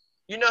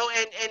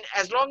 And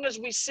as long as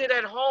we sit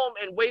at home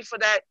and wait for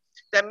that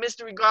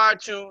mystery God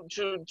to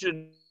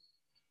do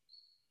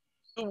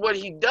what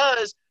he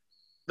does,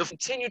 they'll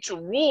continue to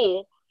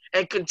rule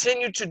and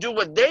continue to do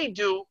what they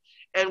do,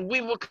 and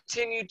we will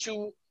continue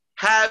to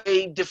have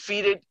a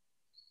defeated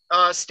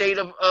state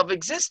of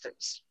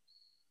existence.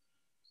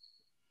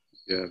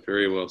 Yeah,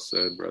 very well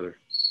said, brother.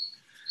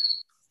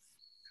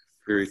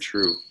 Very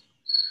true.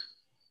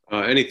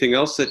 Anything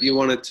else that you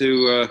wanted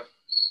to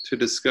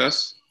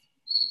discuss?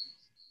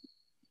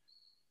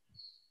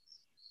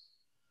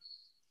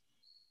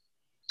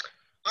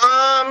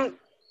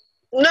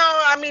 No,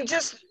 I mean,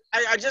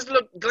 I just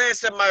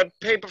glanced at my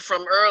paper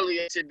from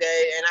earlier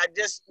today, and I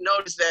just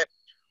noticed that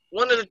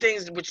one of the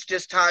things which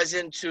just ties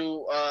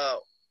into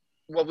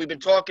what we've been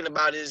talking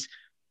about is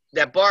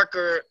that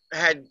Barker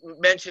had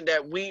mentioned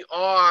that we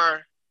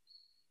are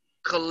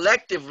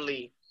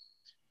collectively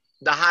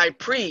the high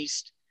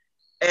priest,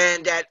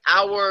 and that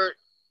our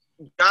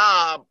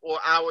job or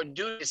our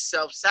duty is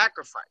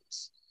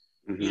self-sacrifice.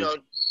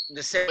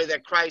 The same way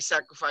that Christ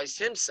sacrificed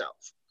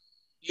himself.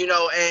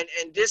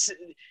 And this,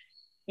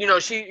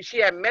 she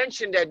had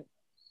mentioned that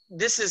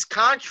this is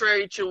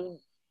contrary to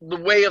the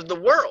way of the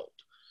world.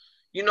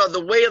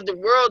 The way of the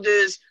world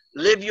is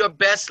live your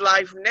best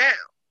life now.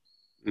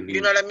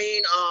 You know what I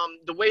mean?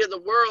 The way of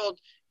the world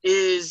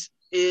is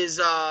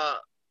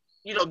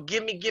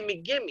gimme, gimme,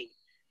 gimme.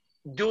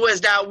 Do as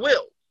thou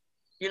wilt.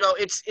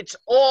 It's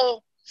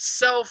all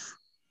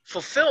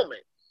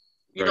self-fulfillment.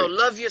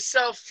 Love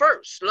yourself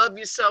first. Love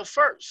yourself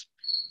first.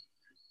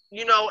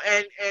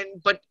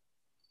 But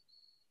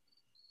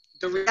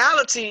the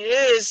reality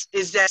is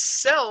that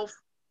self,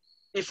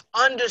 if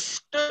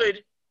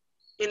understood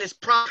in its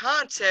proper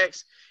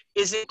context,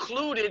 is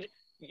including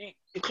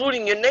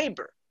your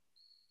neighbor.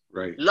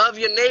 Right. Love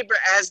your neighbor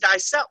as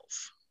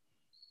thyself.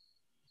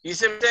 You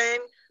see what I'm saying?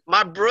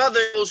 My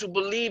brother is those who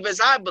believe as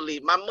I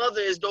believe. My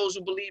mother is those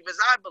who believe as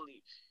I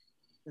believe.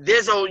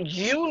 There's a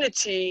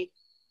unity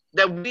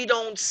that we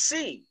don't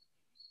see.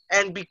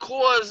 And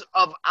because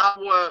of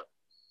our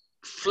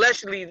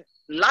fleshly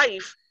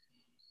life,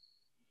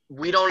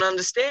 we don't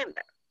understand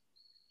that.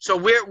 So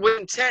we're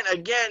intent,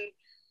 again,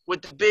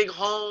 with the big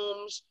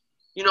homes,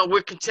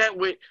 we're content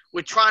with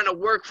trying to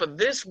work for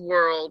this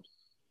world,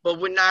 but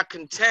we're not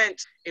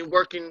content in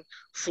working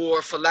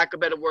for lack of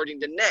better wording,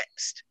 the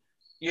next.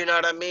 You know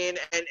what I mean?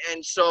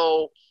 And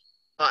so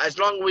as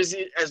long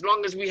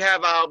as we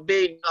have our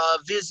big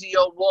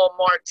Vizio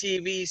Walmart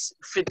TVs,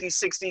 50,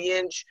 60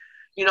 inch,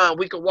 and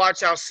we can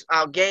watch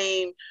our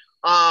game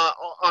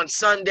on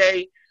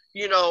Sunday,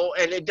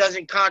 and it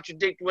doesn't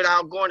contradict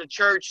without going to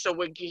church, so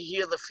we can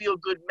hear the feel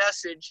good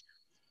message.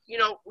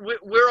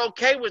 We're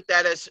okay with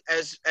that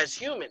as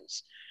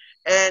humans.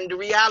 And the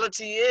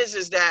reality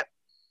is that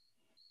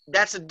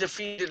that's a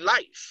defeated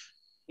life.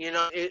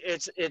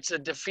 It's a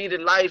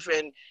defeated life,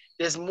 and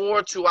there's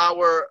more to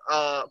our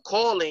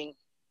calling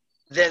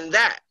than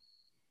that.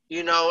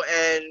 And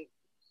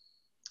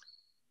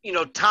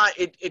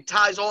it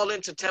ties all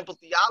into temple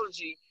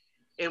theology.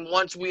 And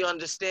once we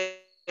understand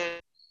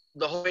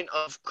the whole point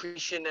of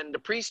creation and the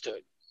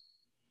priesthood.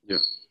 Yeah,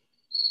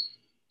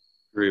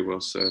 very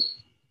well said.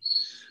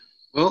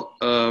 Well,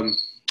 I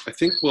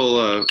think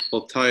we'll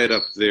tie it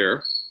up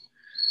there.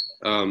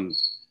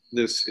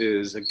 This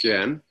is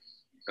again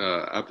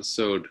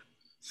episode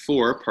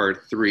 4,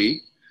 part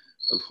 3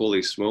 of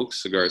Holy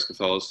Smokes, Cigars,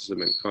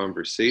 Catholicism, and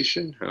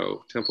Conversation: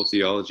 How Temple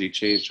Theology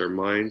Changed Our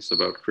Minds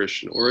About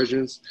Christian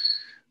Origins.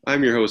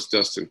 I'm your host,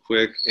 Dustin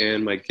Quick,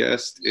 and my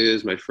guest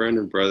is my friend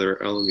and brother,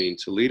 Elamine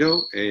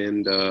Toledo,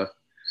 and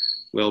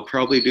we'll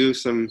probably do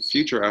some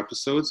future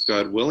episodes,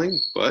 God willing,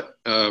 but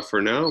for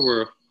now,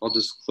 I'll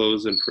just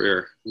close in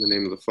prayer. In the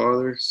name of the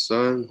Father,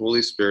 Son,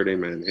 Holy Spirit,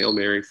 amen. Hail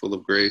Mary, full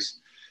of grace.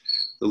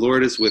 The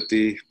Lord is with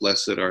thee.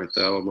 Blessed art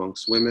thou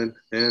amongst women,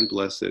 and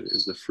blessed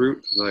is the fruit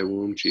of thy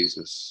womb,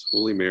 Jesus.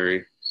 Holy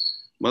Mary,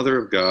 Mother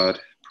of God,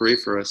 pray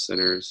for us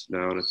sinners,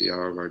 now and at the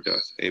hour of our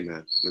death.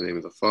 Amen. In the name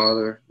of the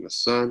Father, and the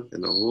Son,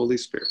 and the Holy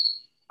Spirit.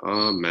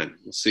 Amen.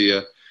 We'll see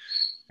you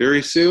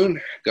very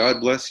soon. God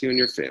bless you and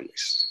your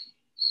families.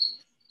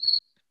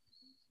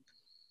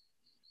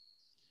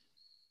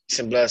 Peace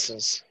and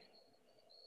blessings.